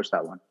 Yeah, I have watched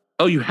that one.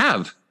 Oh, you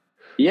have?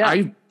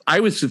 Yeah. I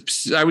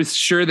was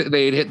sure that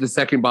they had hit the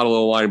second bottle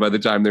of wine by the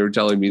time they were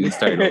telling me these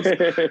titles.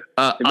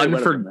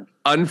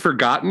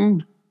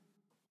 Unforgotten.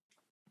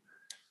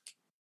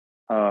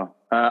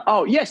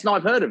 Oh yes, no,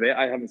 I've heard of it.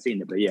 I haven't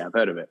seen it, but yeah, I've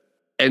heard of it.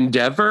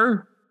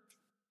 Endeavor.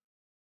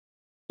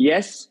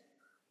 Yes.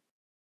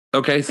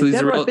 Okay, so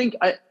Endeavor, these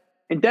are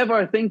Endeavor,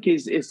 I think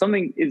is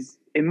something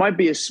it might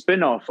be a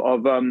spin-off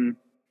of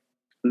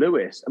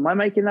Lewis. Am I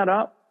making that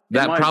up?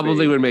 That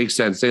probably would make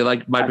sense. They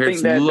like my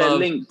parents think they're love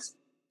linked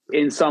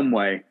in some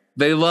way.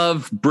 They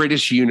love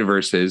British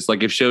universes.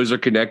 Like if shows are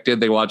connected,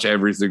 they watch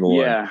every single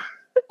one. Yeah.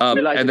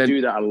 They like to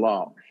do that a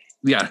lot.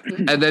 Yeah.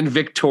 And then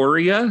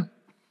Victoria.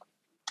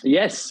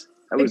 Yes.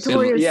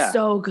 Victoria's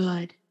so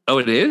good. Oh,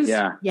 it is?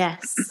 Yeah.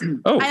 Yes.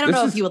 Oh, I don't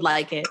know if you would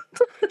like it.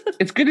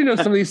 It's good to know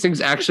some of these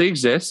things actually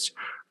exist.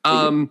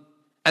 And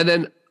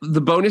then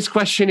the bonus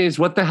question is,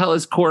 what the hell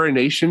is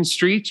Coronation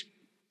Street?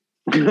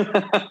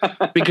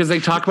 Because they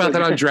talk about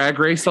that on Drag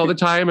Race all the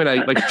time, and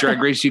I like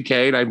Drag Race UK,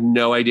 and I have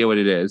no idea what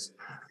it is.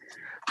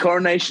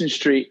 Coronation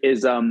Street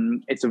is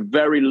it's a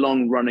very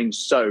long running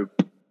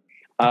soap.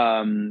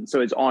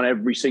 So it's on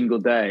every single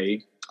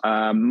day,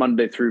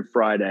 Monday through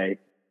Friday.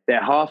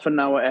 They're half an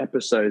hour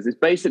episodes. It's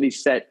basically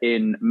set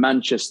in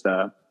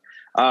Manchester,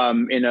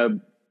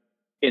 in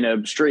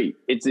a street.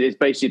 It's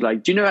basically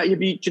like, do you know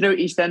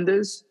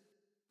EastEnders?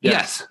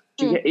 Yes.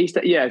 So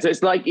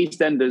it's like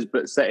EastEnders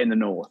but set in the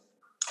north.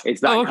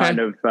 It's that kind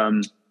of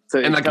so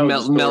and like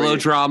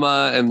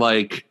melodrama and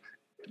like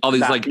all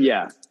these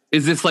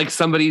is this like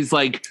somebody's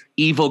like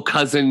evil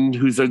cousin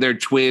who's their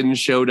twin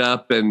showed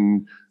up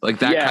and like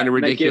that kind of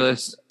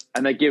ridiculous?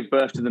 And they give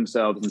birth to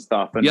themselves and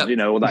stuff, and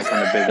all that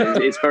kind of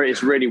business.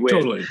 It's really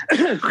weird. Totally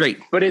great,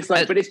 but it's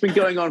like, but it's been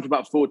going on for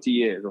about 40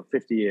 years or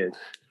 50 years.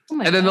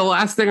 And then the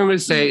last thing I'm going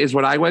to say is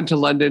when I went to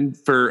London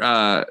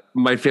for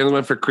my family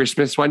went for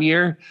Christmas one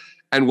year,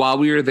 and while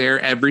we were there,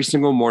 every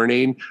single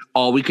morning,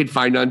 all we could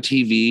find on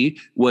TV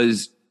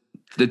was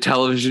the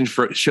television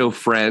show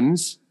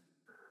Friends.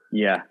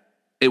 Yeah,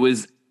 it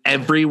was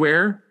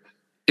everywhere.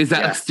 Is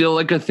that still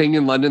like a thing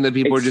in London that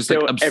people are just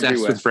like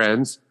obsessed with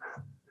Friends?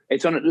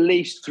 It's on at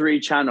least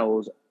 3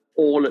 channels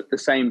all at the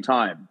same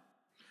time.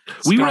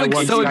 We were like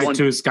Sky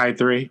 2, Sky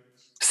 3.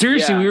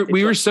 Seriously,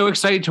 we were so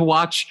excited to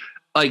watch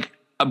like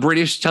a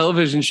British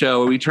television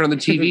show. We turned on the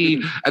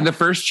TV and the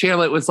first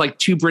channel, it was like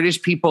 2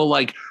 British people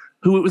like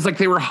who it was like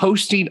they were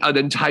hosting an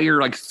entire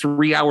like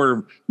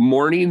 3-hour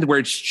morning where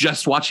it's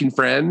just watching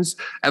Friends.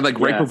 And like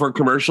right before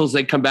commercials,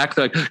 they come back.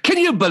 They're like, can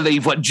you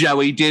believe what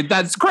Joey did?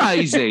 That's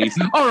crazy.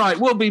 All right,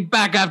 we'll be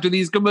back after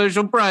these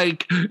commercial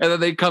break. And then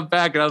they come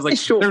back and I was like,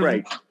 short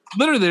break.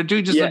 Literally, they're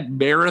doing just a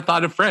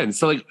marathon of Friends.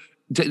 So like,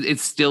 it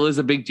still is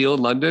a big deal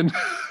in London.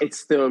 It's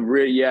still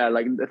really,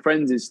 like the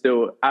Friends is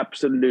still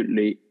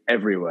absolutely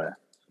everywhere.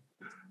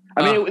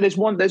 I mean, there's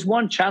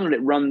one channel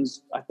it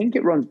runs. I think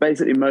it runs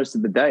basically most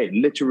of the day,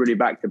 literally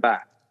back to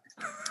back.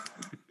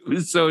 It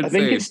was so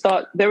insane. I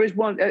think there is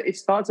one. It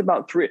starts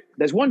about 3.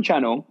 There's one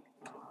channel.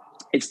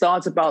 It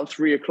starts about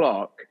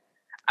 3:00,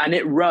 and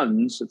it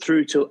runs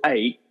through till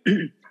 8.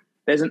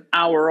 There's an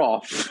hour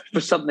off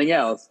for something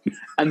else,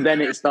 and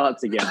then it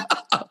starts again.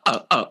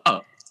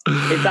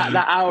 If that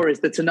hour is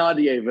the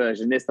Thénardier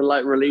version, it's the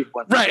light relief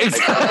one. Right.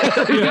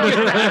 Exactly.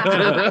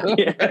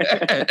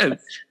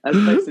 That's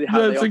basically how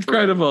That's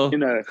incredible. You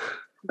know,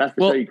 that's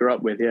the show you grew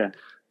up with. Yeah.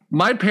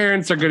 My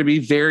parents are going to be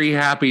very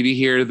happy to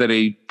hear that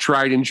a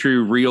tried and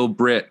true real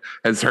Brit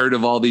has heard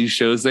of all these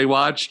shows they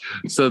watch.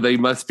 So they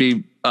must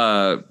be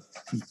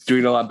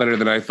doing a lot better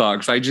than I thought.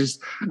 Because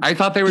I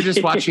thought they were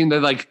just watching the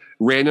like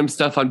random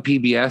stuff on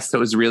PBS that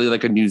was really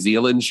like a New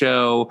Zealand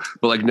show,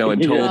 but like no one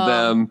told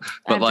them.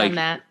 But I've like done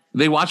that.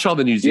 they watch all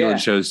the New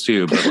Zealand shows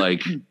too. But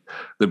like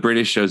the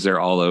British shows, they're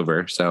all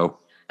over. So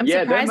I'm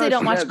surprised they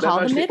don't watch Call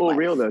the Midwife. All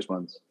real, those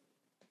ones.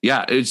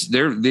 Yeah, it's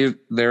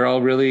they're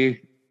all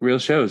really real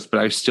shows, but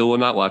I still will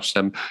not watch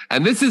them.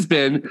 And this has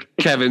been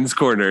Kevin's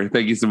Corner.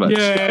 Thank you so much.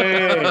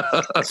 Yay.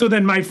 So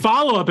then my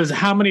follow-up is,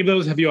 how many of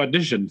those have you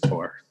auditioned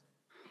for?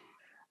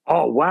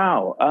 Oh,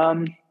 wow.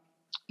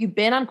 You've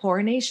been on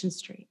Coronation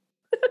Street.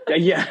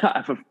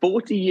 Yeah, for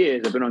 40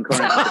 years I've been on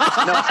Coronation.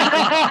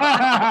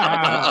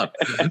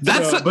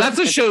 That's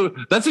a show.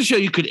 That's a show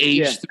you could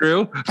age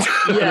through.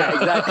 Yeah,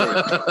 exactly.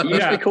 It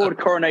used to be called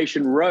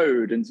Coronation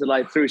Road until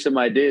I threw some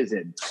ideas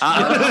in.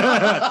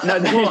 But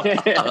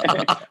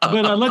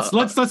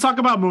let's talk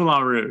about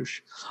Moulin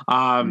Rouge.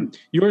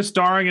 You're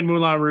starring in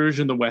Moulin Rouge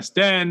in the West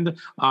End.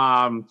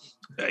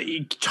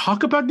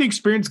 Talk about the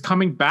experience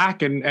coming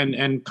back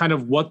and kind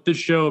of what the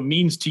show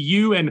means to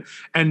you and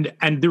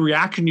the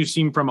reaction you've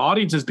seen from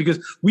audiences, because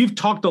we've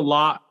talked a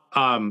lot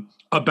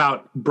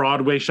about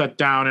Broadway shut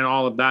down and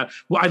all of that.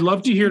 Well, I'd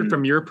love to hear it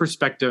from your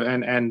perspective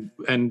and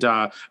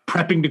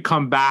prepping to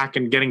come back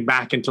and getting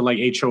back into like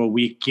 8 show a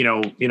week,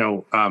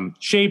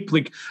 shape.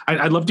 Like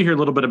I'd love to hear a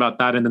little bit about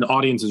that and then the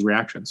audience's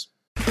reactions.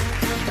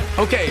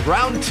 Okay,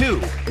 round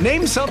 2.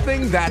 Name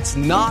something that's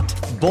not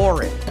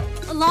boring.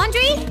 A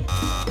laundry?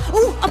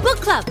 Ooh, a book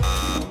club.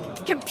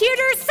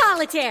 Computer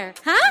solitaire,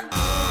 huh?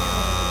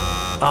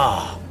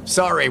 Ah,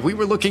 sorry, we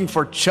were looking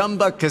for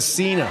Chumba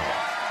Casino.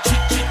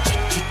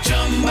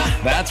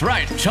 That's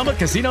right,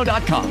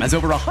 ChumbaCasino.com has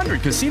over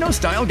 100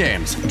 casino-style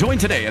games. Join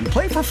today and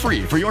play for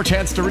free for your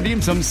chance to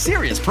redeem some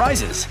serious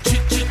prizes.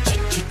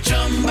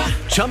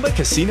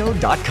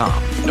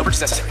 ChumbaCasino.com. No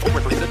purchase necessary. Void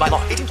where prohibited by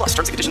law. 18+ terms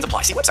and conditions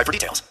apply. See website for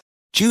details.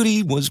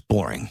 Judy was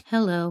boring.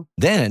 Hello.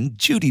 Then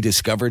Judy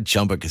discovered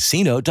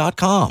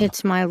ChumbaCasino.com.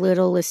 It's my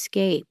little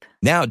escape.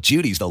 Now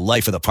Judy's the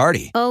life of the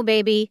party. Oh,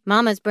 baby,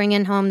 mama's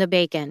bringing home the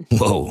bacon.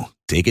 Whoa,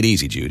 take it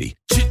easy, Judy.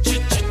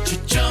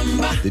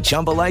 The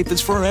Chumba life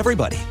is for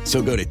everybody.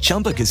 So go to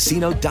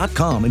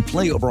ChumbaCasino.com and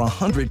play over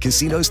 100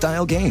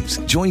 casino-style games.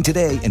 Join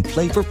today and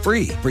play for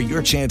free for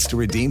your chance to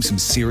redeem some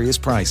serious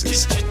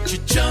prizes.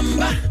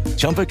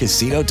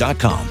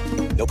 ChumbaCasino.com.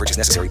 No purchase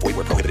necessary. Void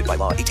where prohibited by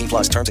law.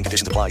 18+ terms and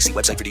conditions apply. See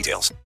website for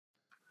details.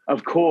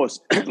 Of course.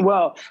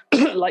 Well,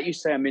 like you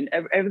say, I mean,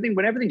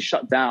 when everything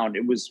shut down,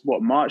 it was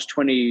March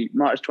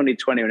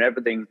 2020 and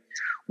everything.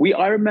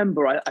 I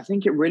remember, I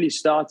think it really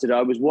started.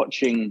 I was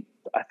watching,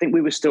 I think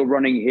we were still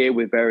running here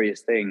with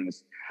various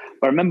things.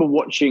 But I remember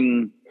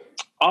watching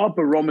our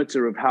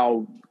barometer of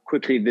how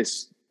quickly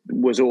this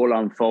was all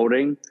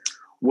unfolding.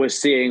 We're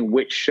seeing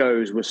which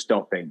shows were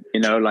stopping.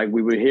 Like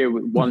we were here,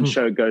 one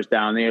show goes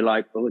down, and you're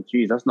like, oh,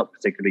 geez, that's not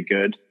particularly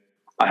good.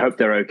 I hope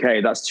they're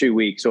okay. That's 2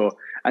 weeks.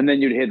 And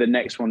then you'd hear the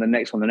next one. Then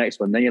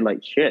you're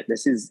like, shit,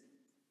 this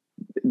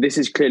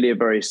is clearly a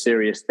very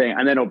serious thing.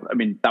 And then, I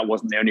mean, that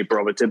wasn't the only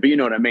barometer, but you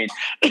know what I mean?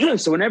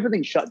 So when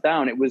everything shut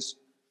down, it was,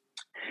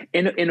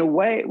 in a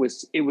way,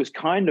 it was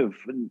kind of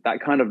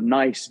that kind of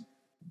nice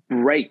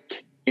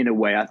break in a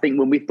way. I think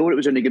when we thought it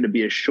was only going to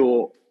be a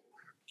short,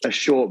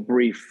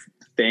 brief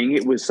thing,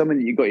 it was something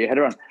that you got your head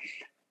around.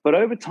 But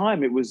over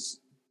time, it was,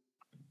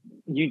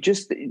 you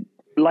just,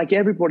 like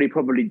everybody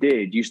probably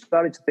did, you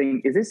started to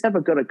think, is this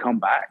ever going to come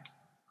back?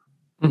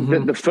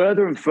 Mm-hmm. The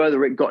further and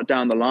further it got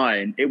down the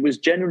line, it was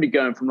generally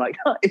going from like,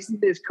 oh,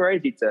 isn't this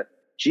crazy, to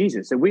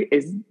Jesus,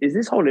 is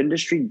this whole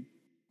industry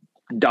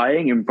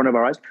dying in front of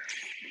our eyes?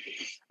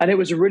 And it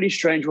was a really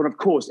strange one. Of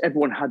course,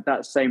 everyone had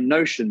that same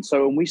notion.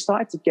 So when we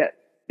started to get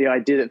the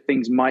idea that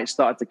things might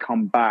start to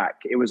come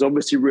back, it was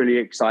obviously really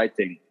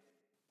exciting.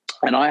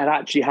 And I had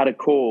actually had a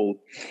call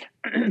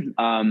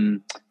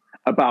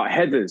about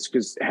Heathers,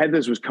 because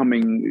Heathers was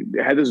coming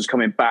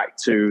back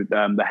to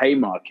the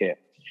Haymarket.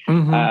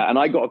 Mm-hmm. And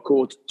I got a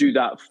call to do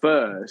that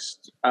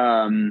first.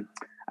 And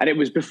it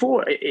was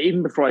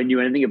even before I knew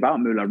anything about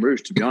Moulin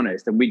Rouge, to be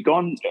honest. And we'd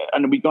gone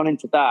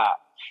into that.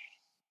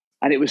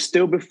 And it was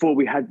still before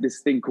we had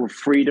this thing called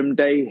Freedom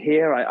Day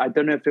here. I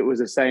don't know if it was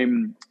the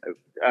same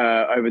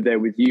over there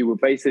with you, where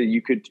basically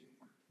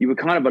you were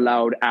kind of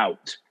allowed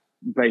out,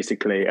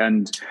 basically.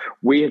 And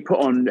we had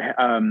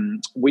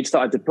we'd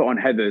started to put on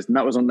Heathers, and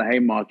that was on the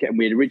Haymarket. And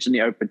we had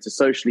originally opened to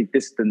socially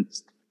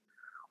distanced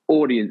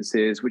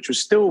audiences, which was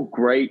still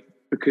great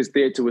because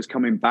theatre was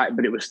coming back,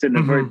 but it was still in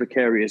a very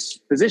precarious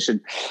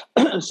position.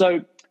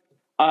 So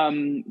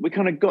we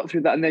kind of got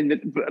through that. And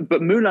then,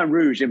 but Moulin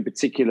Rouge in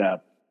particular,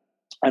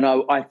 and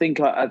I think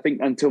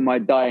until my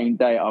dying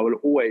day, I will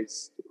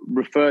always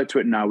refer to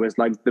it now as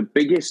like the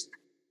biggest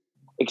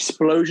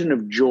explosion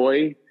of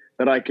joy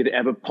that I could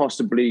ever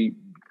possibly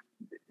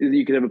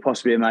you could ever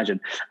possibly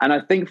imagine. And I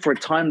think for a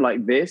time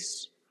like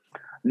this,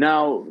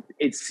 now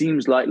it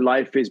seems like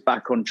life is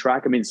back on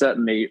track. I mean,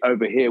 certainly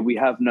over here, we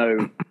have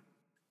no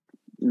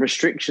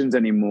restrictions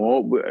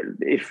anymore.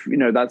 If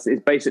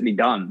it's basically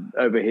done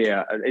over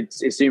here. It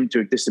seemed to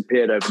have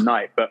disappeared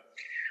overnight. But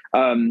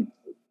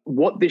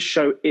what this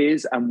show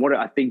is and what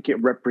I think it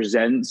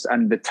represents,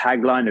 and the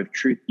tagline of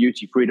truth,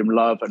 beauty, freedom,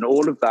 love, and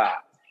all of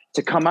that,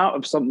 to come out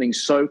of something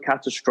so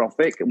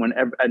catastrophic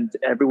and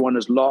everyone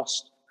has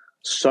lost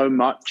so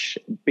much,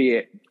 be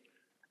it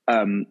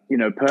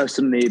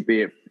personally,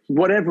 be it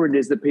whatever it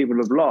is that people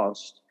have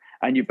lost,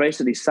 and you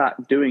basically sat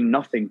doing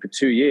nothing for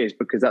 2 years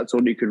because that's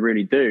all you could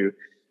really do,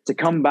 to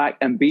come back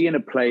and be in a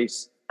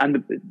place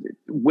and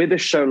with a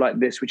show like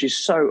this, which is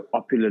so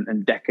opulent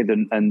and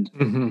decadent, and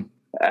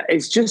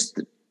it's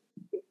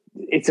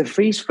a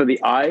feast for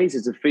the eyes,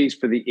 it's a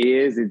feast for the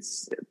ears.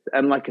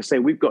 And like I say,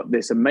 we've got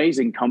this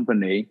amazing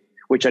company,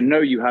 which I know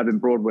you have in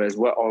Broadway as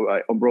well,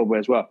 or on Broadway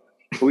as well.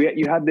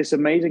 You have this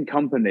amazing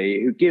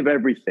company who give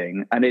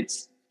everything, and it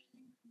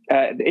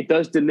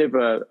does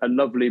deliver a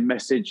lovely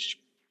message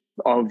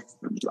of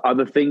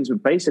other things,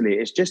 but basically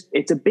it's a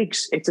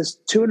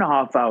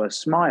 2.5 hour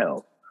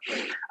smile.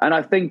 And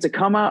I think to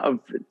come out of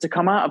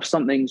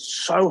something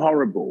so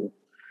horrible,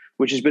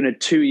 which has been a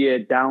 2-year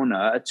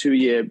downer, 2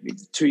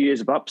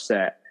 years of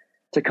upset,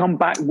 to come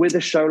back with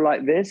a show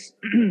like this,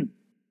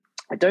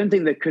 I don't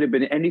think there could have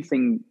been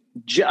anything,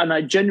 and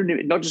I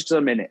genuinely, not just because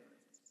I'm in it,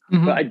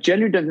 but I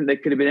genuinely don't think there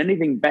could have been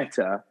anything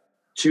better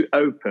to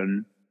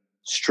open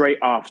straight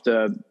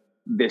after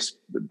this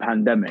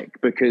pandemic,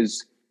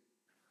 because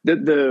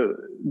the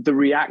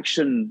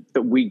reaction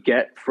that we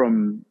get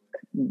from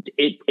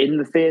it in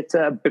the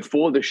theater,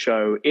 before the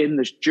show,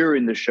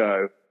 during the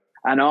show,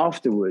 and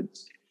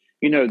afterwards,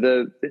 and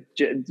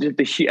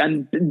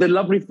the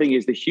lovely thing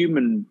is the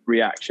human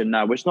reaction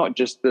now. It's not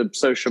just the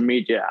social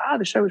media.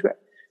 The show was great.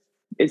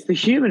 It's the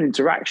human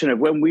interaction of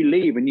when we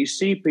leave and you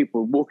see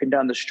people walking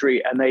down the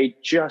street and they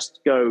just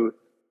go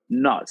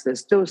nuts. They're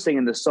still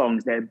singing the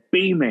songs. They're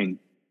beaming.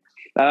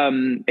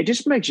 It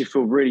just makes you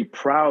feel really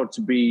proud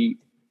to be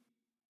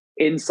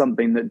in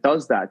something that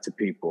does that to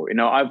people.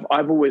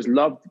 I've always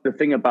loved the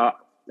thing about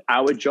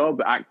our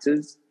job,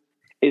 actors,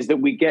 is that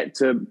we get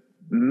to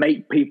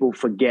make people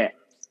forget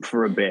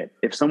for a bit.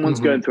 If someone's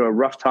going through a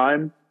rough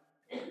time,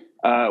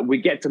 we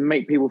get to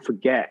make people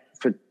forget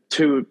for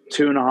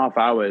 2.5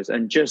 hours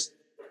and just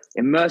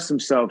immerse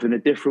themselves in a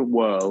different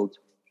world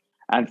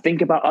and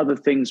think about other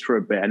things for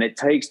a bit. And it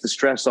takes the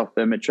stress off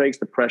them. It takes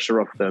the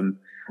pressure off them.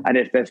 And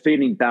if they're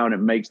feeling down,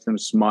 it makes them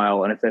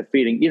smile. And if they're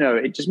feeling,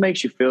 it just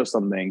makes you feel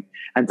something.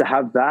 And to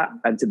have that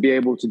and to be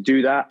able to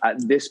do that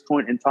at this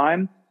point in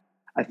time,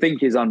 I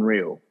think is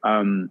unreal.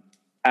 And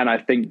I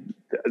think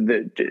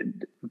that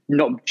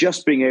not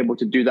just being able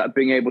to do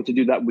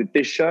that with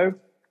this show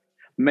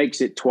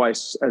makes it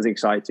twice as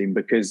exciting,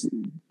 because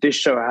this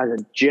show has a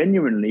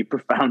genuinely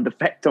profound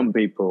effect on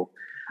people,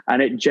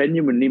 and it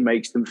genuinely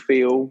makes them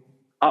feel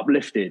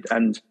uplifted.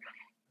 And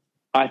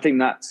I think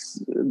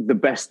that's the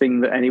best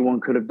thing that anyone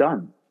could have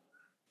done.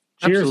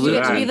 Cheers. You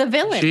get to be the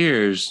villain.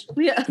 Cheers.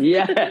 Yeah.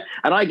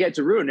 And I get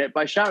to ruin it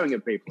by shouting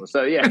at people.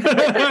 So yeah.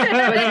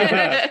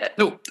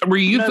 So, were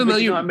you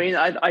familiar? You know what I mean?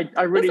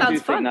 I really do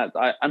think that,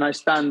 and I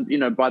stand,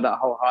 by that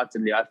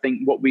wholeheartedly. I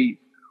think what we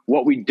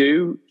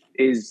do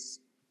is,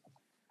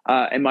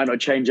 it might not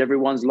change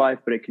everyone's life,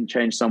 but it can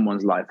change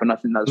someone's life. And I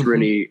think that's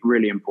really,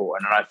 really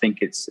important. And I think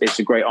it's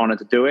a great honor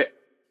to do it.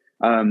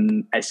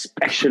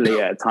 Especially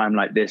at a time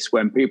like this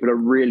when people are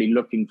really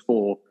looking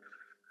for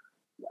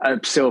a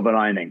silver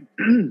lining.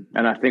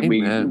 And I think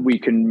we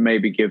can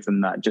maybe give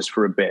them that just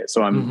for a bit.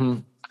 So I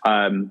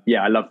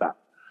love that.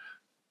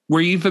 Were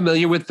you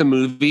familiar with the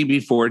movie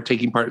before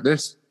taking part in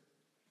this?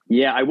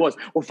 Yeah, I was.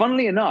 Well,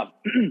 funnily enough,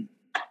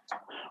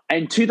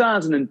 in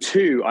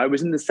 2002, I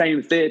was in the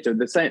same theater,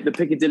 the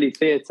Piccadilly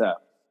Theater.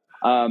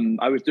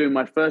 I was doing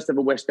my first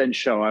ever West End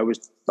show. I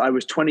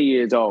was 20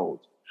 years old.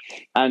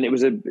 And it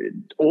was an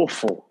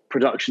awful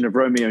production of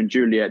Romeo and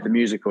Juliet, the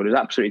musical. It was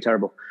absolutely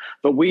terrible.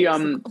 But we,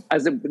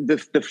 as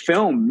the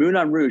film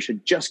Moulin Rouge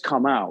had just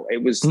come out,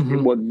 it was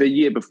the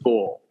year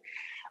before.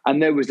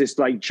 And there was this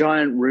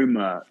giant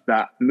rumor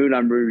that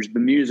Moulin Rouge, the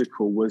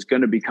musical, was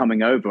going to be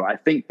coming over. I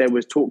think there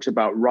was talks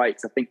about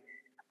rights. I think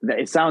that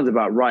it sounds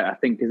about right. I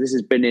think because this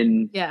has been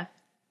in this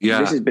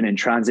has been in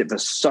transit for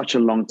such a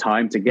long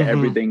time to get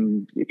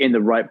everything in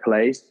the right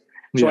place.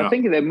 So I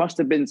think there must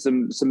have been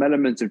some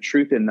elements of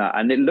truth in that.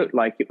 And it looked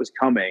like it was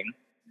coming.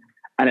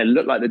 And it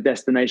looked like the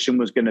destination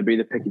was going to be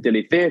the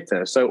Piccadilly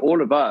Theatre. So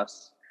all of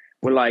us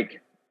were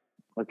like,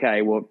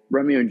 okay, well,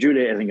 Romeo and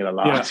Juliet isn't going to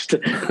last.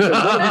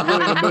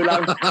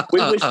 Yeah. So we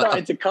were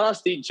starting to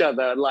cast each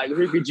other. Like,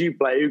 who could you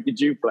play? Who could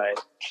you play?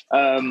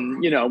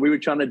 We were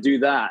trying to do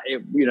that,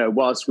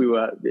 whilst we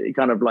were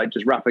kind of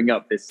just wrapping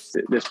up this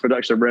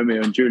production of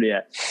Romeo and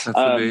Juliet. That's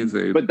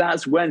amazing. But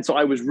that's when, so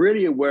I was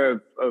really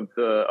aware of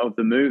the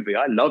movie.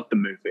 I loved the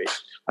movie.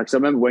 So I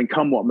remember when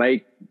Come What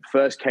May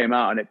first came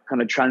out, and it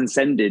kind of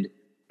transcended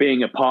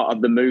being a part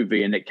of the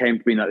movie, and it came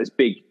to being this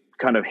big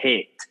kind of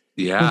hit.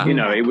 Yeah. You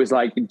know, it was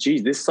like,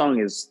 geez, this song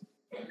is,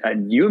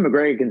 and Ewan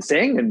McGregor can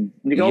sing and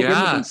Nicole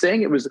Kidman can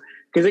sing. It was,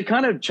 because it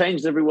kind of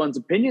changed everyone's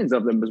opinions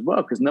of them as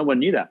well, because no one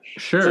knew that.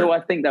 Sure. So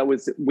I think it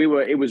was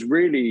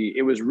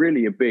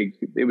really a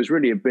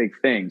big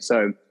thing.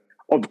 So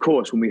of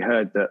course, when we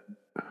heard that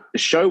the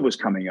show was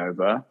coming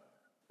over,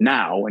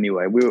 now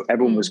anyway,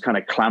 everyone was kind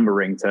of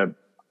clamoring to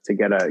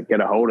get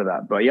a hold of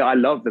that. But yeah, I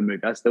love the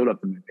movie. I still love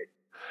the movie.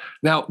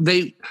 Now,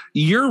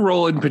 your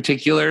role in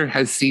particular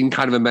has seen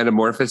kind of a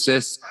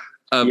metamorphosis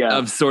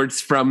of sorts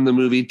from the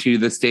movie to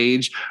the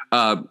stage.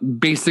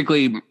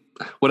 Basically,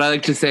 what I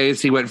like to say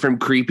is he went from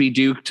creepy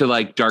Duke to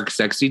like dark,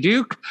 sexy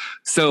Duke.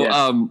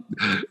 So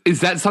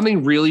is that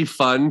something really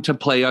fun to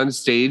play on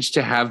stage,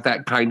 to have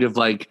that kind of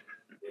like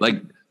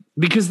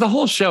because the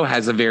whole show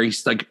has a very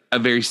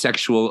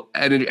sexual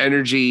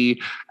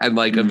energy and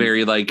like a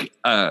very like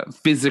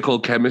physical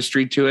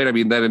chemistry to it. I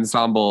mean, that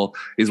ensemble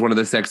is one of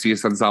the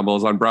sexiest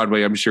ensembles on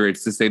Broadway. I'm sure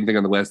it's the same thing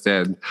on the West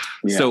End.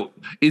 Yeah. So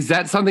is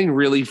that something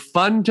really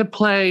fun to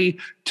play,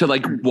 to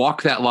like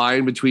walk that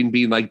line between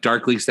being like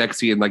darkly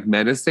sexy and like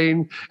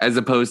menacing, as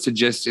opposed to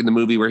just in the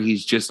movie where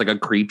he's just like a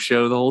creep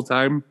show the whole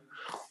time?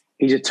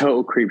 He's a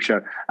total creep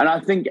show. And I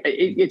think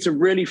it's a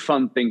really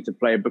fun thing to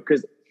play,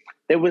 because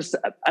there was,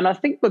 and I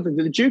think that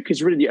the Duke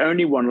is really the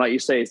only one, like you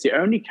say, it's the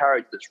only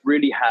character that's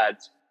really had,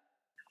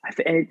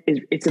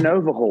 it's an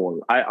overhaul,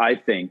 I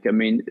think. I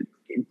mean,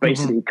 it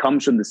basically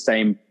comes from the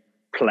same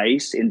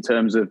place in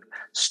terms of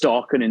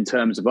stock and in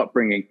terms of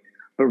upbringing,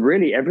 but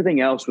really everything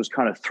else was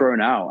kind of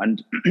thrown out.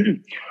 And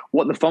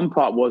what the fun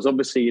part was,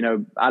 obviously, you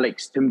know,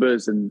 Alex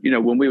Timbers, and, you know,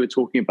 when we were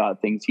talking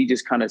about things, he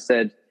just kind of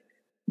said,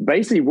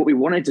 basically what we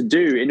wanted to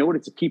do in order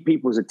to keep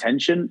people's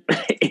attention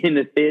in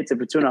the theater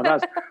for 2.5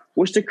 hours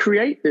was to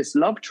create this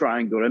love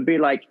triangle and be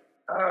like,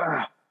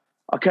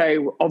 okay,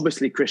 well,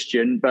 obviously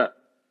Christian, but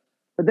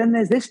then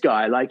there's this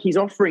guy, like he's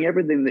offering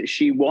everything that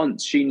she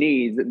wants, she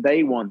needs, that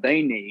they want,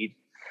 they need.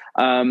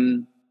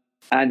 And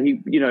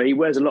he, you know, he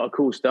wears a lot of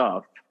cool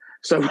stuff.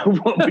 So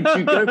what would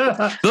you go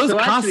for? Those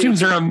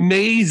costumes are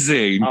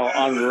amazing. Oh,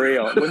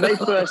 unreal. When they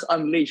first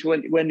unleashed,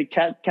 when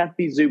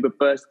Kathy Zuber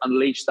first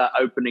unleashed that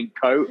opening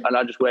coat, and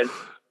I just went,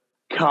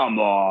 come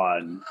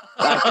on,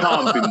 that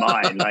can't be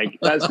mine. Like,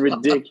 that's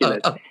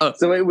ridiculous.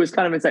 So it was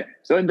kind of insane.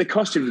 So in the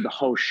costumes of the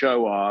whole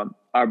show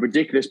are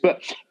ridiculous,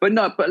 but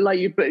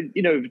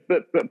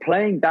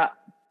playing that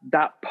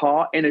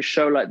part in a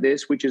show like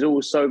this, which is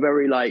also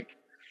very like,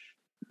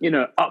 you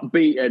know,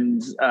 upbeat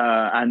and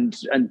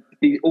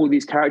all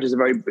these characters are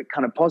very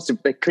kind of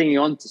positive. They're clinging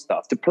on to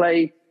stuff. To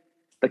play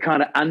the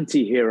kind of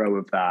anti-hero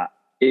of that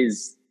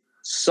is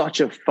such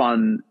a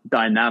fun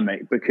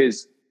dynamic,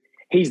 because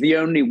he's the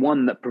only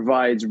one that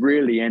provides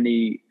really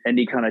any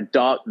kind of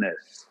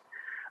darkness.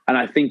 And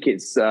I think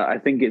it's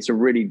a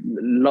really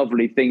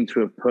lovely thing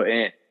to have put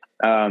in.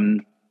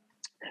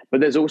 But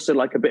there's also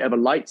like a bit of a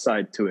light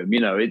side to him, you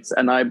know.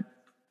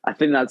 I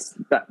think that's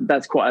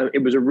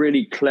it was a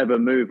really clever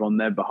move on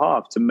their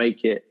behalf to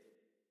make him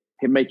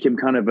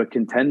kind of a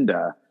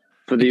contender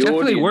for the audience. It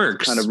definitely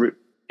works.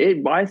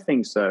 I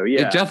think so.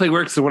 Yeah, it definitely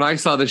works. So when I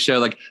saw the show,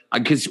 like,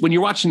 because when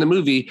you're watching the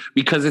movie,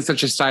 because it's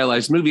such a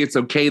stylized movie, it's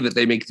okay that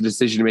they make the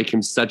decision to make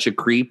him such a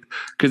creep,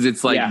 because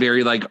it's like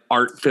very like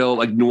art film,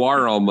 like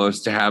noir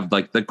almost, to have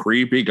like the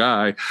creepy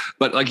guy.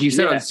 But like you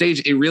said on stage,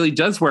 it really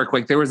does work.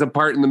 Like there was a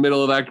part in the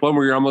middle of Act 1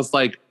 where you're almost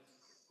like,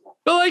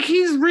 but like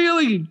he's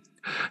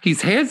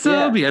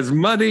handsome, he has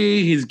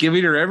money, he's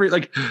giving her you're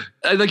like,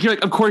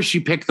 of course she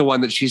picked the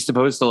one that she's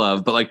supposed to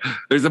love, but like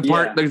there's a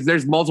part,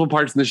 there's multiple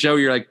parts in the show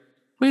you're like,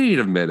 wait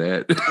a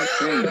minute.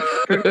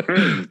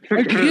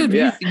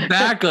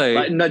 Exactly.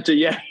 Like,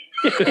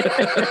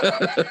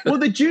 well,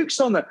 the Duke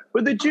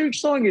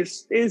song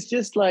is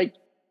just like,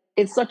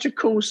 it's such a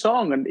cool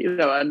song. And, you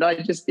know, and I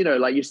just, you know,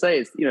 like you say,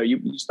 it's, you know, you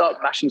start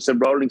mashing some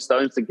Rolling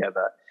Stones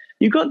together.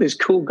 You got this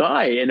cool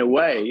guy in a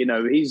way, you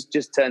know, he's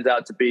just turns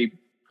out to be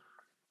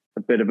a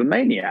bit of a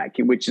maniac,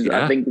 which is,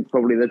 I think,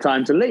 probably the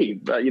time to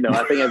leave. But, you know,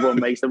 I think everyone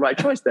makes the right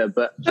choice there.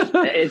 But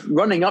it's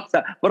running up to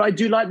that. But I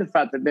do like the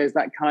fact that there's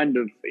that kind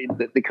of,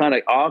 the kind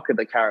of arc of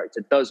the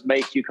character does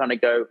make you kind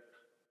of go,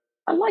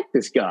 I like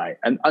this guy.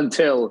 And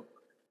until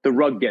the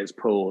rug gets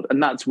pulled.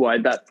 And that's why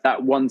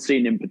that one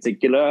scene in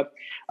particular,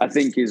 I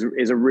think is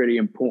a really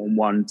important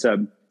one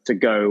to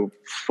go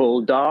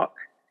full dark,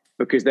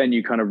 because then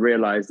you kind of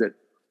realize that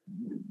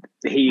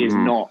he is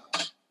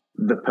not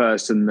the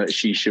person that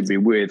she should be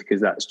with,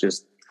 because that's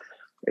just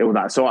all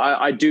that. So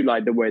I do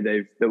like the way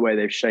they've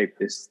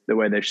shaped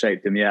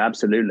him. Yeah,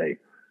 absolutely.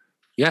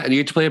 Yeah, and you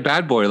get to play a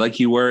bad boy like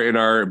you were in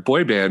our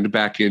boy band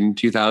back in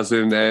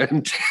 2000.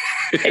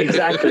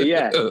 Exactly,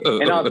 yeah.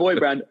 In our boy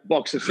band,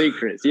 Box of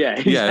Secrets. Yeah.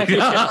 Exactly.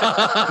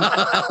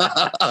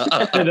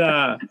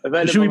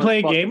 Should we play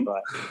a game?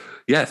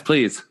 Yes,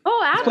 please.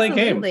 Oh, absolutely.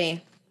 Play a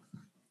game.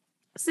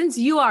 Since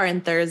you are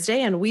in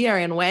Thursday and we are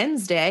in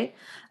Wednesday,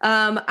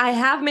 I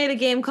have made a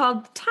game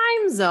called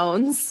Time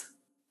Zones.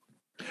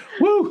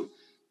 Woo!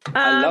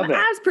 I love it.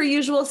 As per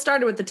usual,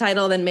 started with the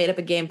title, then made up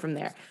a game from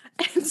there.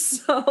 And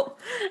so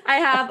I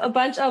have a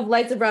bunch of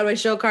Lights of Broadway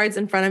show cards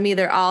in front of me.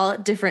 They're all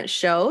different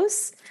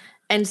shows.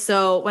 And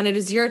so when it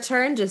is your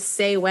turn, just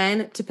say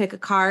when to pick a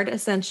card,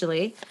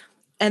 essentially.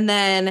 And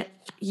then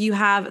you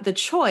have the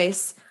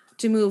choice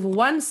to move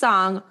one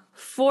song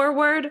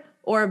forward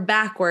or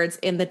backwards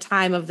in the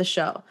time of the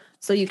show.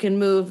 So you can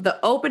move the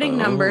opening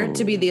number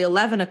to be the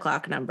 11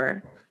 o'clock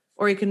number,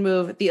 or you can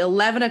move the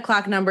 11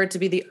 o'clock number to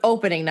be the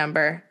opening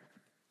number.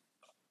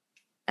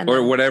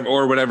 Or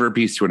whatever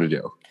piece you want to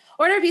do. Or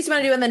whatever piece you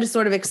want to do, and then just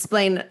sort of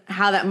explain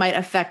how that might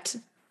affect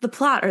the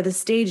plot or the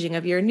staging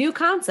of your new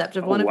concept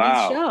of one of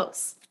these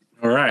shows.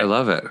 All right. I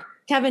love it.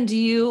 Kevin, do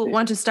you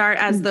want to start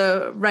as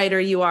the writer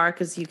you are?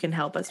 Because you can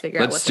help us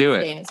figure out what the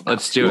game is about.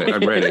 Let's do it.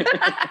 I'm ready.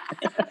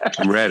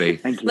 I'm ready.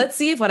 Let's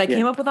see if what I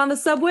came up with on the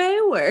subway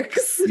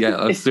works. Yeah,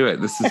 let's do it.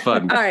 This is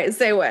fun. All right,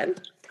 say when.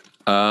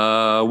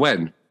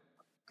 When?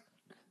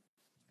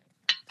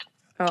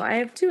 Oh, I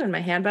have 2 in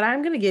my hand, but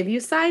I'm going to give you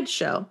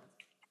Sideshow.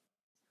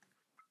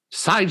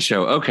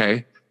 Sideshow.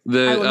 Okay.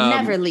 I will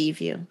never leave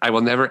you. I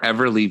will never,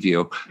 ever leave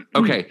you.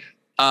 Okay.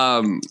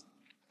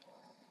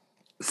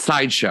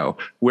 Sideshow.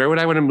 Where would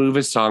I want to move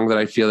a song that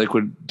I feel like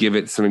would give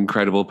it some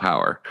incredible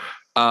power?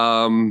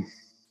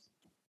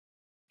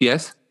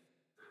 Yes?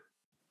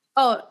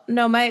 Oh,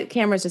 no, my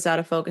camera's just out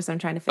of focus. I'm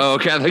trying to fix it. Oh,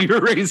 okay. I thought you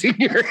were raising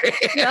your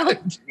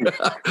hand.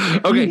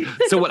 Okay.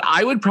 So what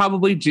I would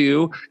probably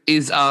do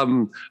is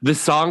the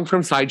song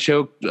from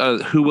Sideshow,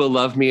 Who Will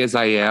Love Me As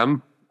I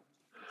Am,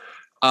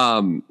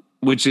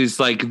 which is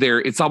like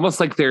it's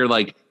almost like their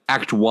like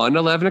Act 1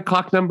 11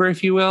 o'clock number,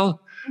 if you will.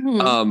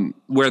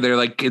 Where they're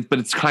like, but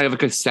it's kind of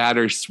like a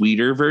sadder,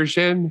 sweeter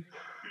version.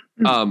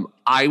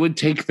 I would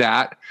take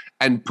that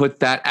and put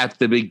that at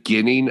the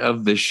beginning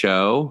of the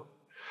show,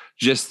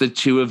 just the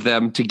two of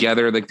them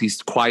together, like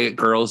these quiet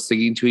girls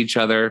singing to each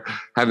other,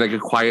 having like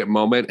a quiet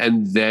moment.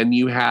 And then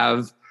you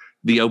have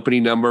the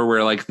opening number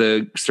where like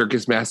the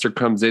circus master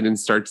comes in and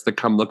starts to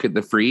Come Look at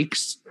the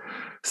Freaks.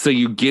 So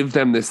you give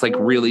them this like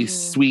really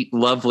sweet,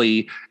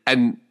 lovely,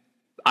 and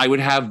I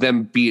would have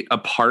them be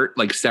apart,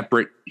 like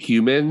separate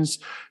humans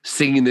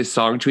singing this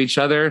song to each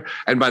other.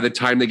 And by the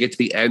time they get to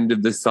the end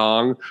of the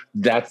song,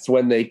 that's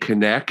when they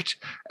connect.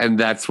 And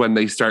that's when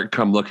they start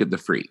Come Look at the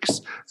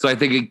Freaks. So I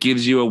think it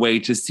gives you a way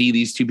to see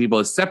these two people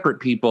as separate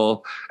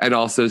people and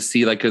also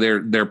see like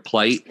their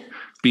plight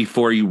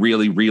before you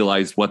really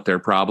realize what their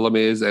problem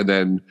is, and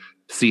then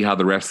see how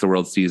the rest of the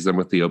world sees them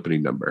with the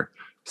opening number.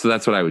 So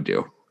that's what I would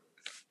do.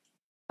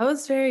 That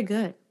was very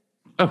good.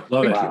 Oh,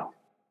 love it.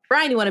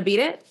 Brian, you want to beat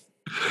it?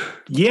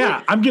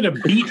 Yeah, I'm going to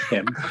beat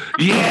him.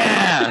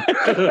 Yeah.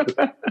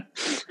 All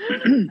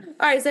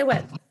right, say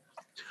when.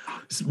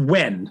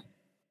 When?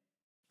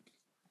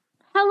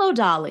 Hello,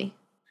 Dolly.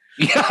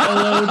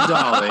 Hello,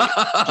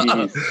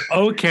 Dolly.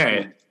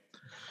 Okay.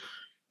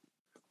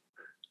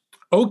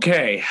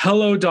 Okay.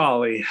 Hello,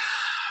 Dolly.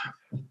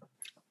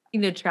 You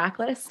need a track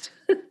list?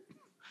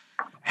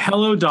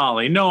 Hello,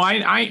 Dolly. No,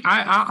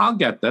 I'll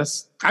get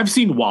this. I've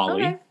seen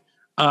Wall-E. Okay.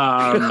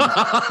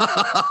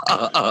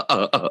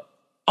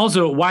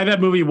 Also, why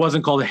that movie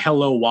wasn't called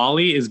Hello,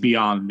 Wall-E is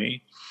beyond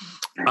me.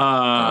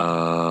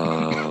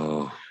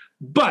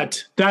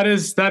 But that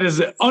is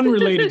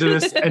unrelated to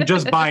this and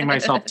just buying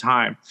myself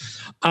time.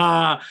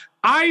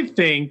 I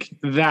think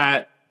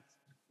that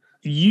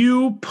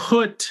you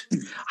put.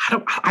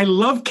 I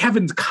love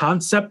Kevin's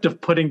concept of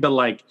putting the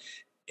like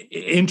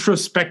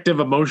introspective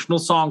emotional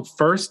song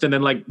first, and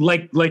then like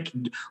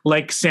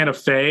Santa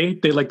Fe,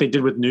 they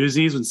did with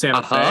Newsies and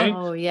Santa Fe.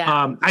 Oh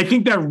yeah. I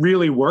think that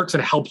really works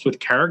and helps with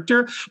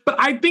character. But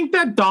I think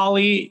that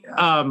Dolly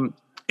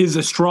is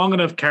a strong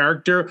enough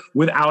character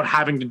without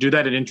having to do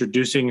that and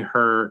introducing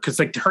her, because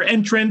like her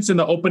entrance in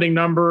the opening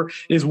number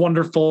is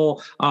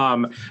wonderful.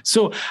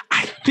 So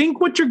I think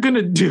what you're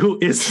gonna do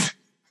is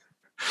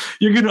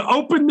you're gonna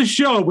open the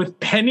show with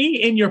Penny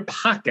in your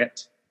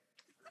pocket.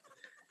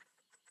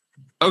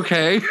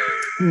 Okay.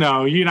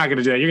 No, you're not going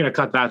to do that. You're going to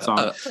cut that song.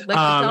 Like the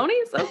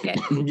Tonys? Okay.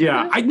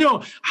 Yeah, I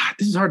know.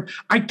 This is hard.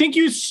 I think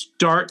you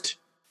start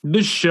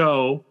the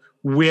show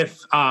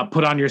with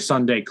Put On Your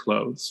Sunday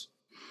Clothes.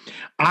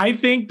 I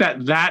think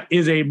that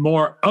is a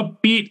more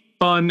upbeat,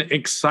 fun,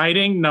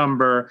 exciting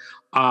number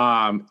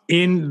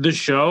in the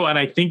show. And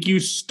I think you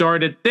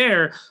start it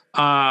there,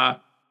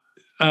 but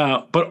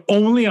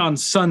only on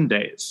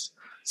Sundays.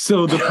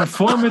 So the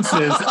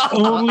performances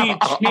only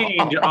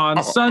change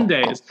on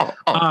Sundays.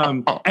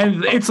 And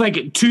it's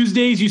like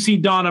Tuesdays you see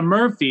Donna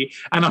Murphy,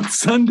 and on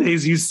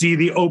Sundays you see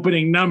the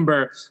opening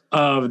number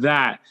of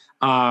that.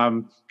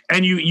 And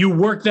you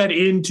work that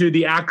into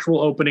the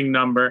actual opening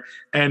number,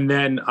 and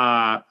then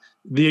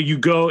you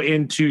go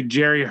into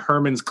Jerry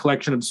Herman's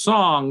collection of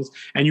songs,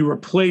 and you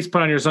replace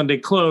Put On Your Sunday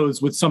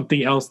Clothes with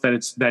something else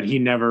that he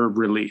never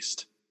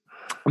released.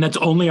 And that's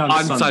only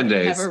on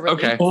Sundays.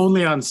 Okay.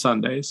 Only on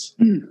Sundays.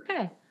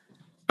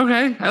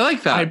 Okay. I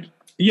like that.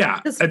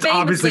 It's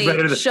obviously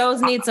better than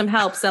shows need some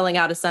help selling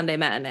out a Sunday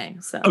matinee.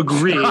 So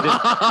agreed.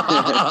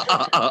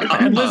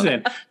 And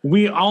listen,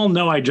 we all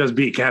know I just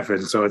beat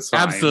Kevin, so it's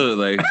fine.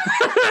 Absolutely.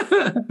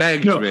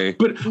 Thank me.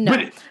 But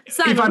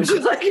Simon,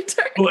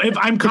 if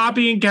I'm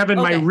copying Kevin,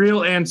 my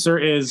real answer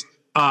is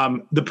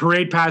The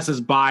Parade Passes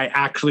By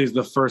actually is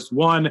the first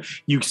one.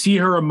 You see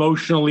her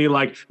emotionally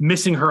like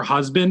missing her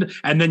husband,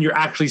 and then you're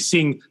actually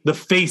seeing the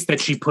face that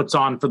she puts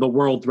on for the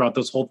world throughout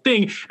this whole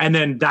thing. And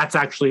then that's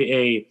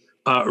actually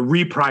a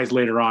reprise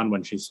later on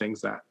when she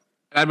sings that.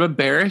 I'm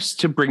embarrassed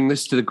to bring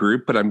this to the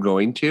group, but I'm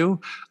going to.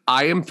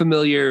 I am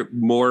familiar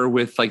more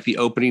with like the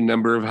opening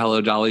number of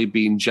Hello Dolly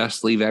being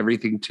Just Leave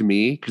Everything to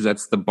Me, because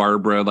that's the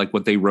Barbara, like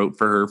what they wrote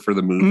for her for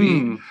the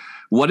movie.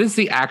 What is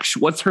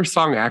what's her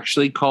song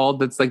actually called?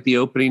 That's like the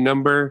opening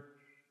number.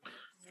 I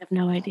have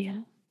no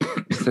idea.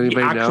 Does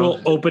anybody the actual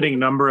know? Opening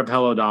number of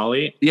Hello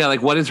Dolly? Yeah,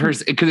 like what is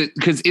hers?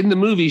 Because in the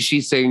movie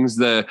she sings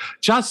the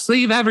Just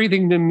Leave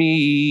Everything to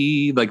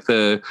Me, like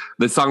the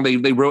song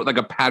they wrote like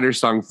a patter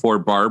song for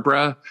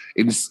Barbara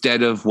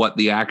instead of what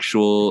the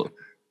actual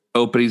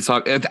opening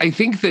song. I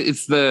think that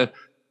it's the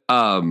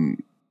I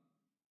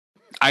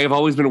Have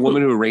Always Been a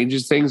Woman Who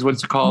Arranges Things.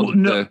 What's it called?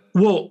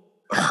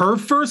 Her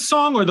first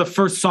song or the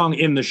first song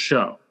in the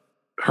show?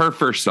 Her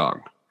first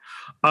song.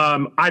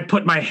 I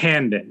Put My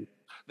Hand In.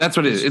 That's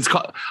what it is. It's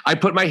called I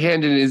Put My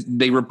Hand In.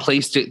 They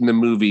replaced it in the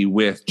movie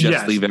with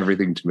Just Leave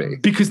Everything to Me.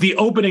 Because the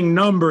opening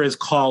number is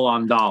Call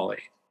on Dolly.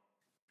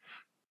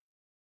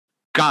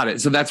 Got it.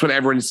 So that's what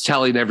everyone's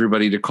telling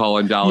everybody to call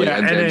on Dolly,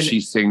 and then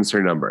she sings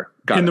her number.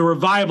 In the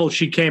revival,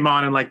 she came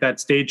on in like that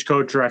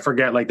stagecoach, or I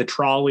forget, like the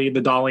trolley,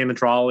 the Dolly and the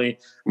trolley.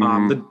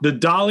 The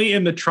Dolly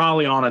and the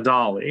trolley on a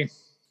dolly.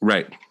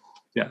 Right.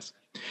 Yes.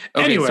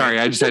 Okay, Anyway. sorry.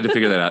 I just had to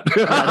figure that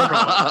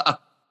out.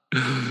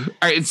 All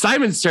right, it's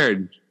Simon's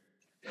turn.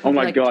 Oh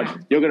my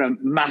God, you're gonna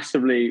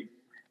massively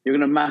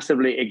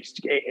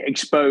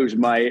expose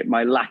my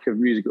lack of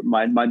music,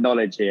 my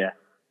knowledge here.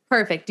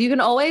 Perfect. You can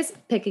always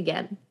pick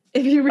again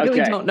if you really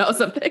don't know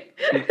something.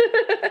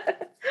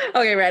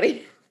 Okay,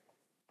 ready?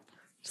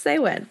 Say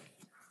when.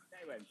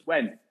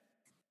 When?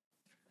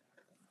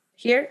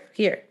 Here.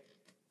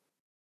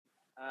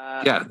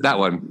 Yeah, that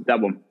one.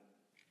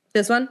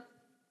 This one.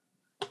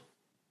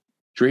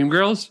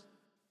 Dreamgirls?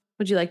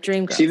 Would you like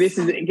Dreamgirls? See, there's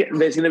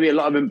going to be a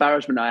lot of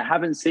embarrassment. I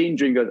haven't seen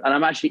Dreamgirls, and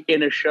I'm actually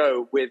in a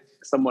show with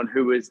someone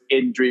who was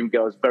in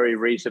Dreamgirls very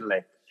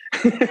recently.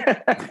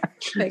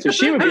 So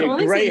she would be a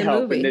great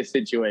help in this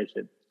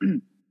situation.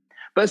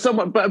 But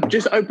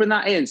just open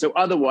that in. So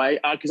otherwise,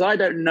 because I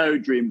don't know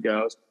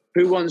Dreamgirls,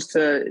 who wants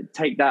to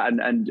take that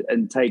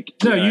and take?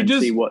 And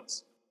see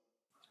what's.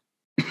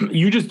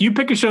 You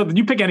pick a show.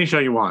 You pick any show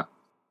you want.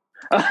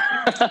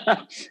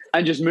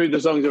 And just move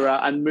the songs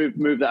around and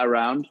move that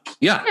around.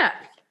 Yeah.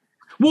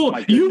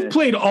 Well, you've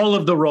played all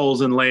of the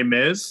roles in Les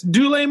Mis.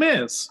 Do Les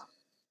Mis.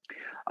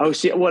 Oh,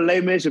 see, well, Les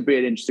Mis would be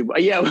an interesting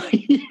one. Yeah.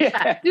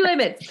 Do Les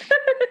Mis.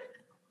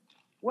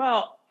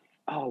 Well,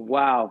 oh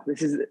wow,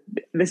 this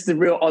is a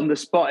real on the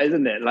spot,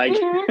 isn't it? Like,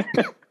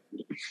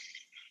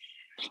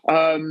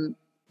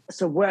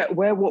 so what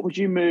would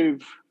you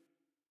move?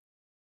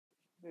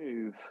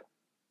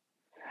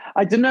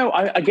 I don't know.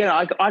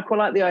 I quite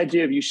like the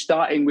idea of you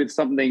starting with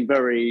something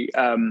very,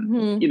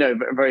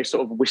 very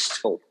sort of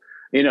wistful.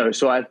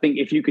 So I think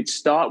if you could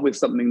start with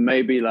something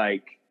maybe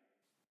like,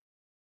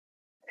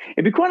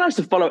 it'd be quite nice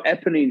to follow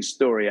Eponine's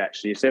story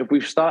actually. So if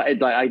we've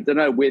started like, I don't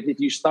know, if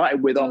you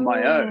started with On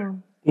My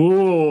Own.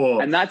 Ooh,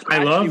 and that's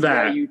I love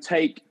that. Where you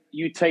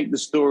take the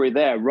story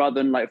there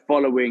rather than like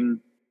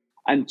following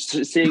and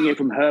seeing it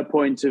from her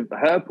point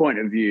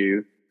of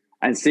view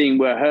and seeing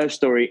where her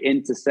story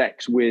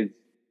intersects with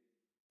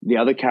the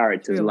other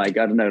characters. Like,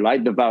 I don't know,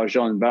 like the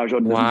Valjean.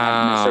 Valjean doesn't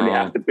necessarily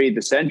have to be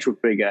the central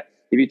figure.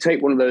 If you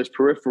take one of those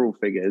peripheral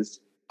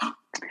figures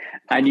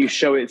and you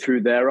show it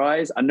through their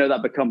eyes, I know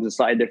that becomes a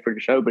slightly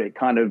different show, but it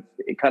kind of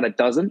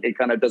doesn't. It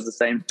kind of does the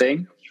same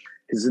thing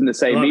because it's in the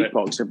same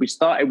epoch. So if we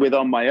started with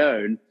On My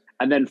Own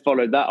and then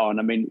followed that on,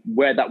 I mean,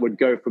 where that would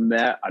go from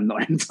there, I'm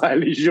not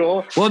entirely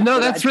sure. Well, no,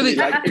 that's actually,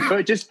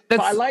 really but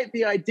I like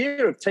the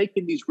idea of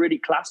taking these really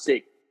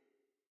classic,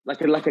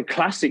 like a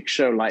classic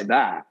show like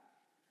that,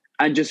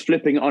 and just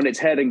flipping it on its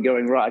head and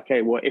going, right,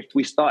 okay, well, if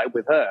we started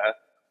with her,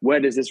 where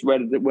does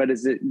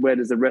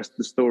the rest of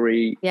the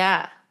story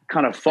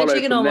kind of follow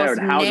from there,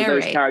 and how do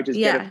those characters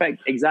get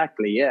affected?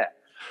 Exactly, yeah.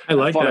 I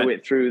like follow that.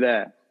 it through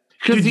there.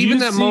 Because even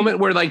that moment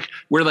where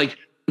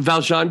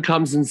Valjean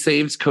comes and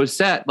saves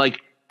Cosette, like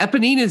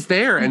Eponine is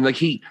there, and like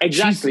she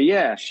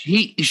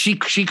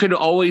could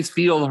always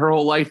feel her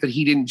whole life that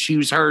he didn't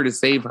choose her to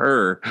save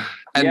her,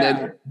 and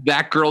then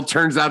that girl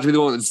turns out to be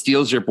the one that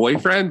steals your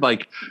boyfriend.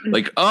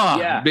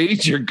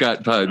 Major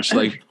gut punch.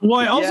 Like, well,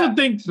 I also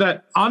think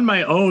that On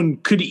My Own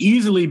could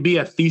easily be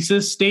a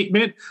thesis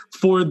statement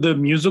for the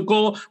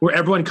musical, where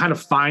everyone kind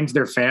of finds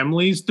their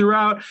families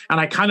throughout. And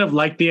I kind of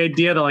like the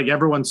idea that like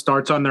everyone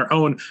starts on their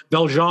own.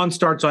 Valjean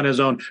starts on his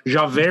own.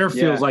 Javert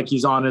feels like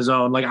he's on his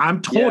own. Like,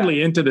 I'm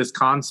totally into this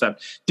concept.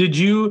 Did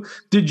you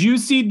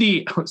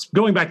see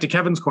going back to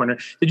Kevin's corner?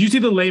 Did you see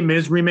the Les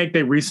Mis remake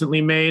they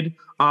recently made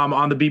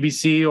on the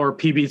BBC or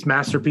PB's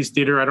Masterpiece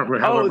Theater? I don't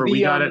remember. However,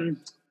 we got it.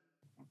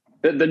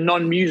 The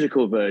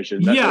non-musical version.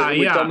 With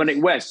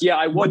Dominic West. Yeah,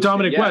 I watched with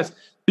Dominic it, West.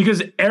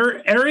 because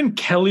Aaron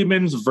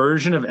Kellyman's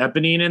version of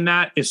Eponine in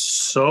that is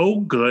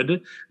so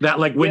good that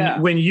like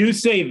when you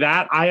say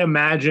that, I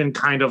imagine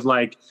kind of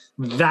like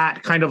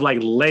that kind of like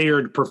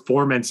layered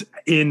performance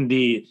in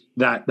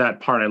that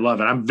part. I love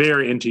it. I'm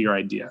very into your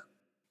idea.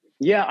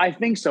 Yeah, I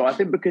think so. I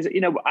think because,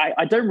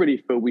 I don't really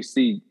feel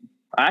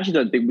I actually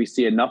don't think we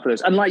see enough of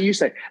those. And like you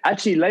say,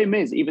 actually Les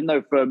Mis, even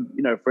though for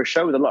a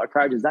show with a lot of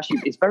characters,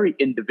 it's very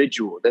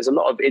individual. There's a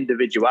lot of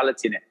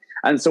individuality in it.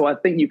 And so I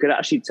think you could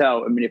actually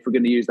tell, if we're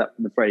going to use the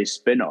phrase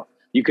spin-off,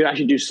 you could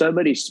actually do so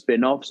many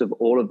spin-offs of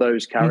all of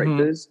those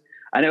characters.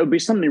 Mm-hmm. And it would be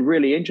something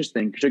really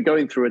interesting because you're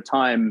going through a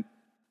time,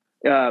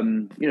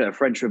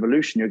 French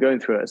Revolution, you're going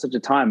through it at such a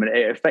time and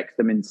it affects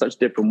them in such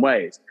different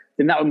ways.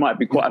 Then that would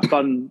be quite a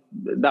fun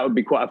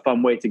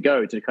way to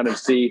go, to kind of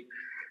see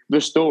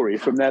the story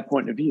from their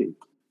point of view.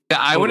 Yeah,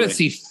 I want to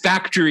see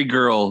Factory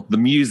Girl, the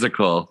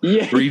musical,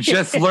 where you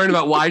just learn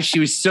about why she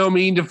was so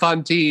mean to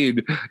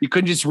Fantine. You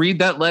couldn't just read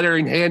that letter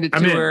and hand it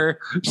to her.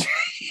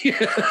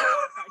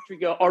 Factory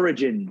Girl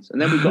Origins,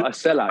 and then we've got a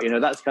sellout.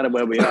 That's kind of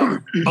where we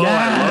are. Oh,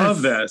 I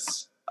love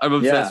this. I'm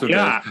obsessed with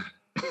this.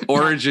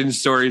 Origin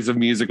stories of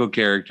musical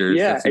characters.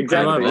 Yeah,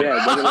 exactly.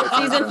 Yeah.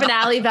 Season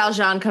finale,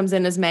 Valjean comes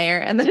in as mayor,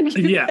 and then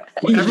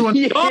everyone.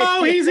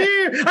 Oh, he's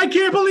here! I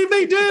can't believe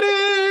they did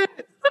it.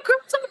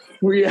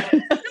 Yeah.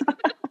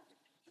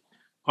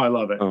 I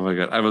love it. Oh my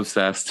God, I'm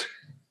obsessed.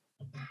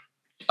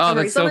 Oh,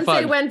 that's so fun.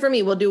 Someone say when for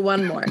me. We'll do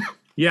one more.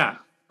 Yeah.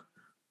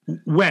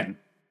 When?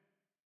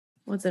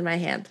 What's in my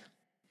hand?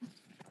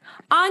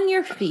 On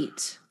Your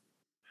Feet.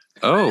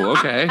 Oh,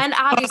 okay. And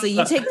obviously,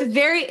 you take the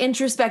very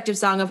introspective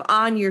song of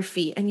On Your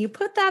Feet and you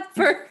put that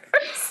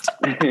first.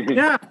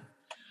 Yeah.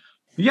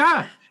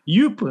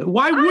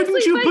 Why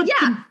wouldn't you put?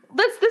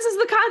 This is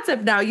the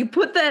concept now. You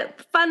put the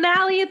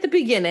finale at the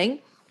beginning.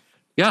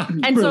 Yeah.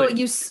 And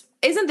brilliant. So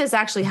isn't this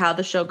actually how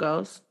the show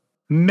goes?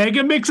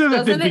 Mega Mixer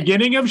at the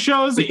beginning of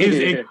shows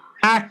is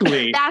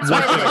exactly. That's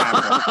what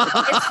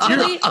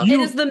it is. It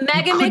is the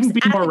Mega Mix at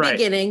the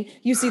beginning.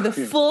 You see the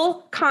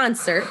full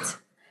concert,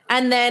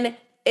 and then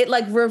it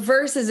like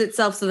reverses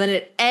itself, so then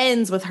it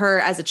ends with her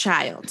as a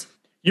child.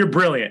 You're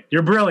brilliant.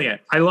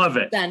 I love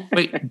it. Then.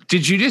 Wait,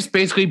 did you just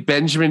basically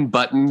Benjamin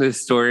Button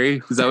this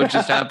story? Is that what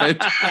just happened?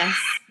 Yes.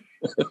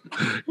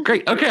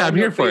 Great. Okay, I'm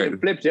here for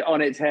it. Flipped it on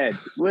its head.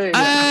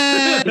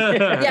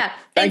 Yeah.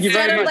 Thank you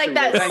very Instead of much, like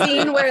that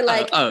scene where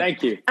like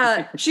thank you.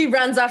 She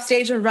runs off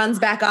stage and runs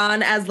back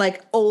on as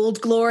like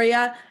old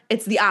Gloria.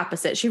 It's the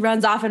opposite. She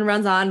runs off and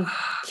runs on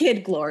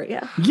kid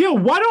Gloria. Yeah,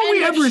 why don't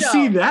we ever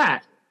see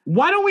that?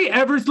 Why don't we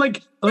ever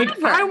like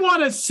I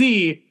want to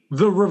see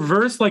the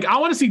reverse. Like I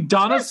want to see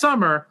Donna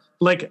Summer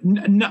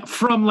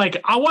from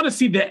like I want to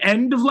see the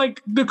end of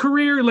like the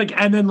career, like,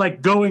 and then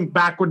like going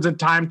backwards in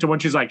time to when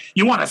she's like,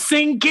 "You want to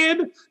sing,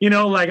 kid?"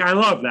 Like I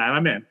love that.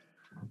 I'm in.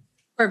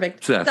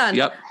 Perfect. Seth, done.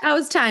 Yep. That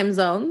was Time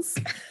Zones.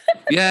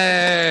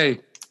 Yay!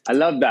 I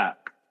love that.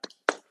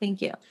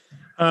 Thank you.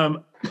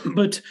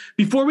 But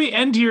before we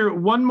end here,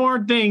 one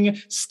more thing: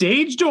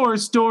 stage door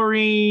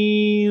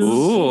stories.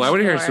 Ooh, I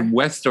want to hear some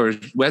West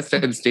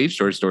End stage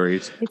door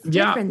stories.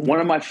 One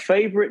of my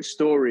favorite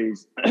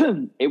stories.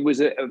 It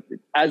was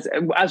as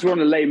we're on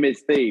a Les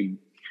Mis theme.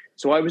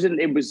 So I was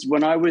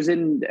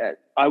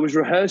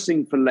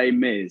rehearsing for Les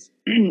Mis,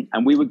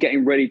 and we were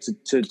getting ready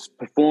to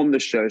perform the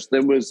show. So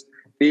there was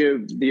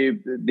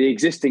the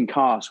existing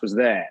cast was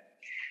there.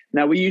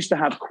 Now we used to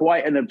have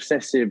quite an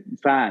obsessive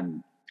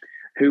fan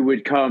who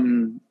would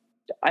come,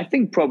 I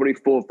think probably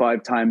 4 or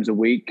 5 times a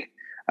week.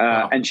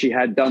 And she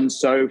had done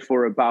so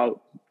for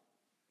about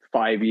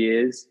 5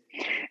 years.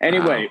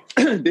 Anyway,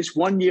 this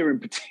one year in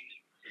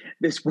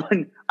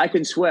particular, I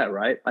can swear,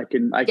 right? I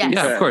can yeah,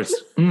 swear. Of course.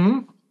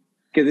 Because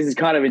this is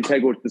kind of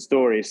integral to the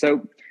story.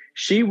 So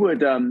she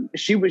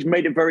was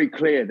made it very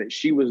clear that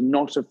she was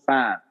not a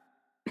fan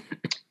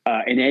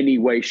in any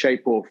way,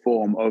 shape or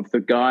form of the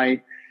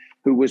guy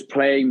who was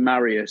playing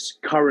Marius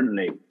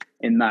currently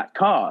in that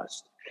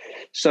cast.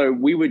 So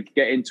we would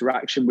get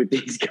interaction with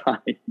these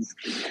guys.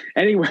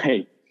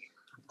 Anyway,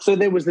 so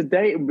there was the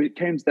day it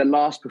came to their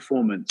last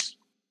performance.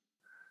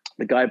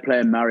 The guy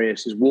playing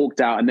Marius has walked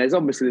out, and there's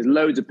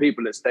loads of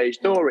people at stage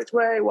door. It's,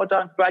 "Way, well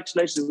done,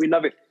 congratulations, we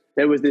love it."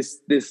 There was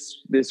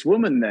this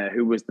woman there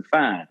who was the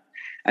fan,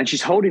 and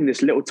she's holding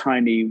this little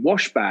tiny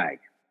wash bag.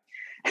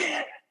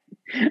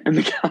 And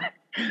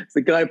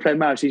the guy playing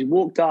Marius, he's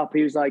walked up.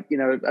 He was like,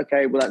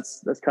 "Okay, well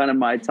that's kind of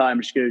my time."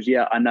 And she goes,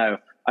 "Yeah, I know.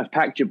 I've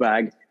packed your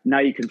bag. Now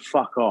you can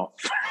fuck off."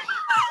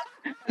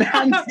 And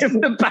hands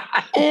him the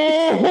bag.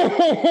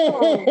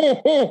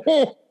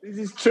 This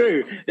is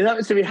true.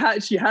 So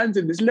she hands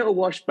him this little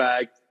wash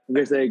bag and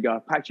goes, "There you go. I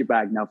packed your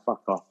bag. Now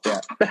fuck off." Yeah.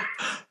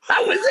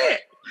 That was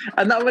it.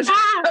 And that was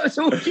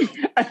all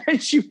and then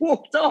she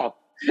walked off.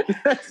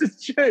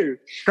 That's true.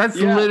 That's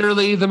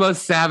literally the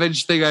most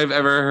savage thing I've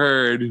ever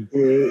heard.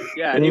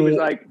 Yeah, and he was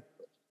like,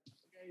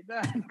 "Okay,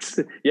 thanks."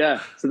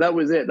 Yeah, so that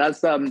was it.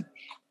 That's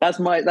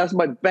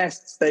my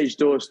best stage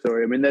door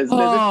story. I mean, there's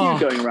a few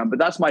going around, but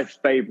that's my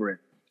favorite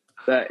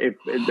that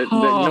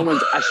no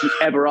one's actually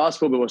ever asked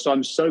for before. So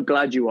I'm so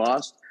glad you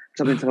asked,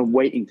 I've been kind of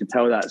waiting to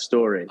tell that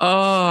story.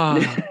 Oh,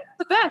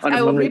 the best.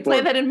 I will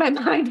replay that in my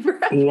mind.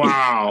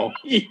 Wow.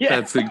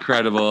 That's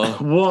incredible.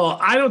 Well,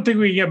 I don't think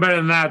we can get better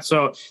than that.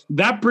 So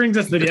that brings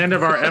us to the end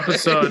of our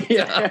episode.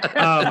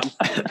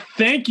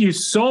 Thank you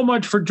so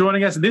much for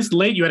joining us this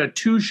late. You had a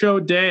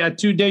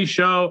 2-day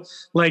show.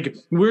 Like,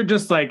 we're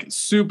just like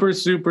super,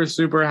 super,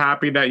 super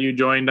happy that you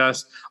joined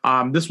us.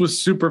 This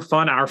was super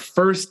fun. Our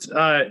first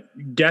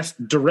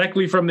guest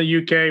directly from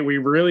the UK. We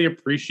really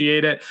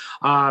appreciate it.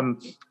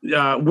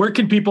 Where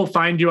can people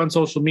find you on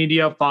social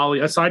media? Follow,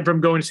 aside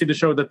from going to see the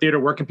show at the theater,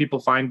 where can people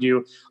find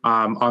you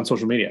on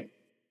social media?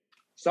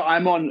 So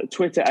I'm on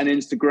Twitter and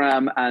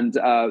Instagram, and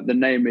the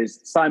name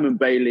is Simon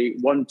Bailey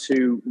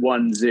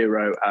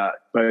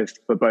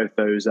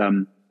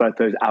 1210. Both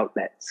those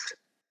outlets.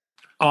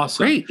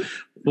 Awesome. Great.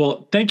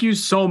 Well, thank you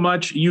so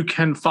much. You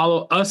can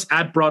follow us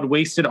at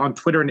Broadwasted on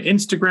Twitter and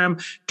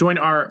Instagram. Join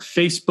our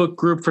Facebook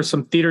group for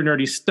some theater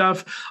nerdy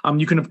stuff.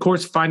 You can, of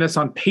course, find us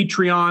on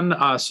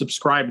Patreon.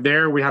 Subscribe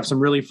there. We have some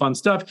really fun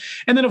stuff.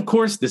 And then, of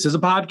course, this is a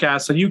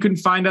podcast, so you can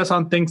find us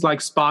on things like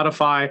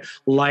Spotify,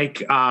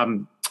 like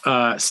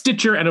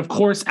Stitcher, and of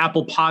course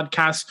Apple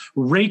Podcasts.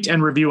 Rate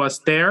and review us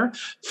there.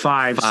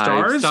 5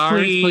 stars,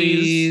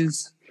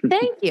 please.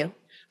 Thank you.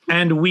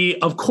 And we,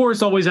 of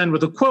course, always end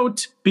with a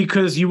quote,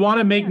 because you want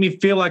to make me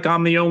feel like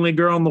I'm the only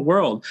girl in the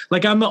world.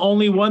 Like I'm the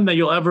only one that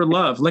you'll ever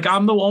love. Like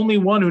I'm the only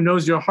one who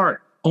knows your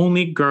heart.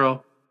 Only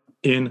girl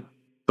in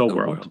the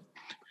world.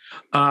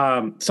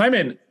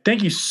 Simon,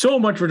 thank you so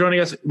much for joining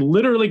us.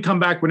 Literally come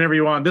back whenever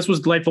you want. This was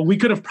delightful. We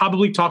could have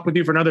probably talked with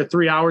you for another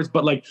 3 hours,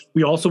 but like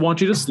we also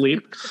want you to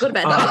sleep. Go to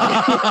bed.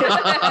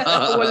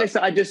 Well,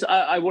 listen,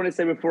 I want to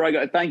say before I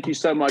go, thank you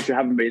so much for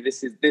having me.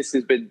 This has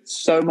been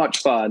so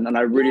much fun, and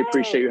I really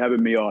appreciate you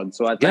having me on.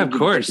 So I thank you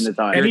for taking the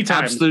time.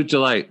 Anytime. Absolute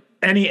delight.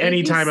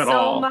 Anytime at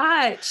all. So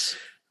much.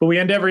 But we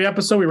end every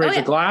episode. We raise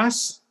a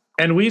glass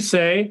and we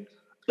say,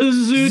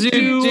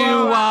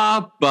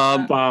 Zoot-doo-wah,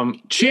 bum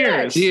bum.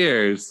 Cheers.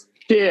 Cheers.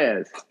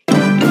 Cheers.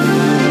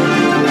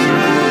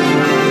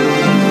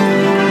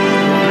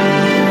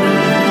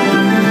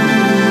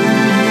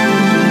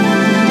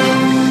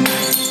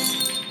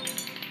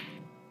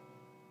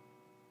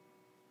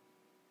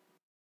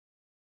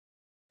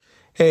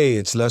 Hey,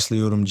 it's Leslie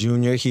Odom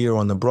Jr. here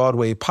on the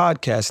Broadway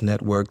Podcast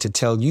Network to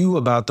tell you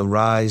about the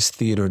Rise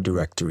Theater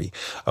Directory,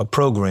 a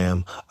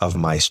program of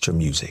Maestro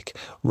Music.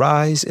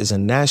 Rise is a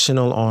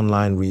national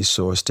online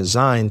resource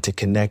designed to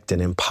connect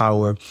and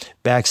empower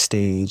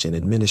backstage and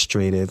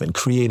administrative and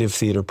creative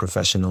theater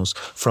professionals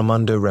from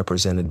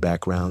underrepresented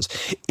backgrounds.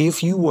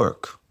 If you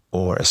work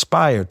or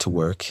aspire to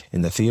work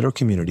in the theater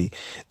community,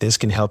 this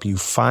can help you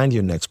find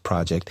your next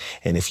project.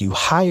 And if you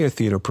hire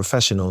theater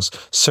professionals,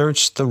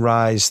 search the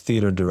Rise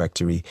Theater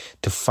Directory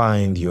to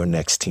find your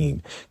next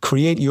team.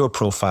 Create your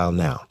profile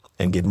now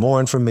and get more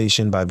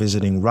information by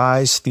visiting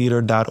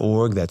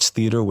risetheater.org. That's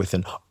theater with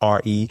an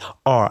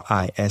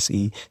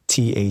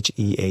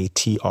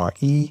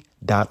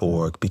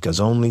RERISETHEATRE.org, because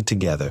only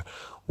together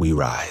we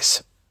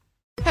rise.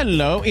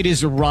 Hello, it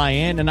is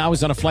Ryan, and I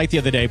was on a flight the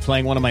other day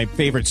playing one of my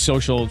favorite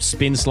social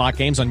spin slot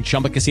games on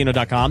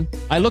ChumbaCasino.com.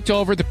 I looked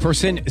over at the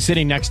person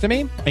sitting next to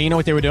me, and you know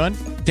what they were doing?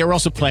 They were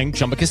also playing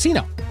Chumba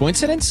Casino.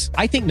 Coincidence?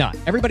 I think not.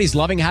 Everybody's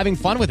loving having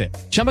fun with it.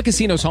 Chumba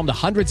Casino is home to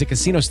hundreds of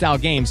casino-style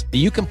games that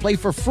you can play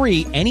for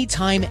free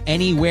anytime,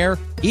 anywhere,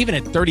 even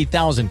at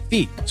 30,000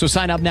 feet. So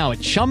sign up now at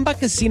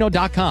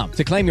ChumbaCasino.com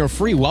to claim your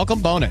free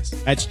welcome bonus.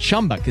 That's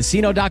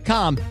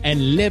ChumbaCasino.com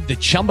and live the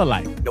Chumba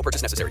life. No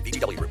purchase necessary.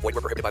 VGW. Void where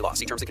prohibited by law.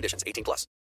 See terms and conditions. 18+.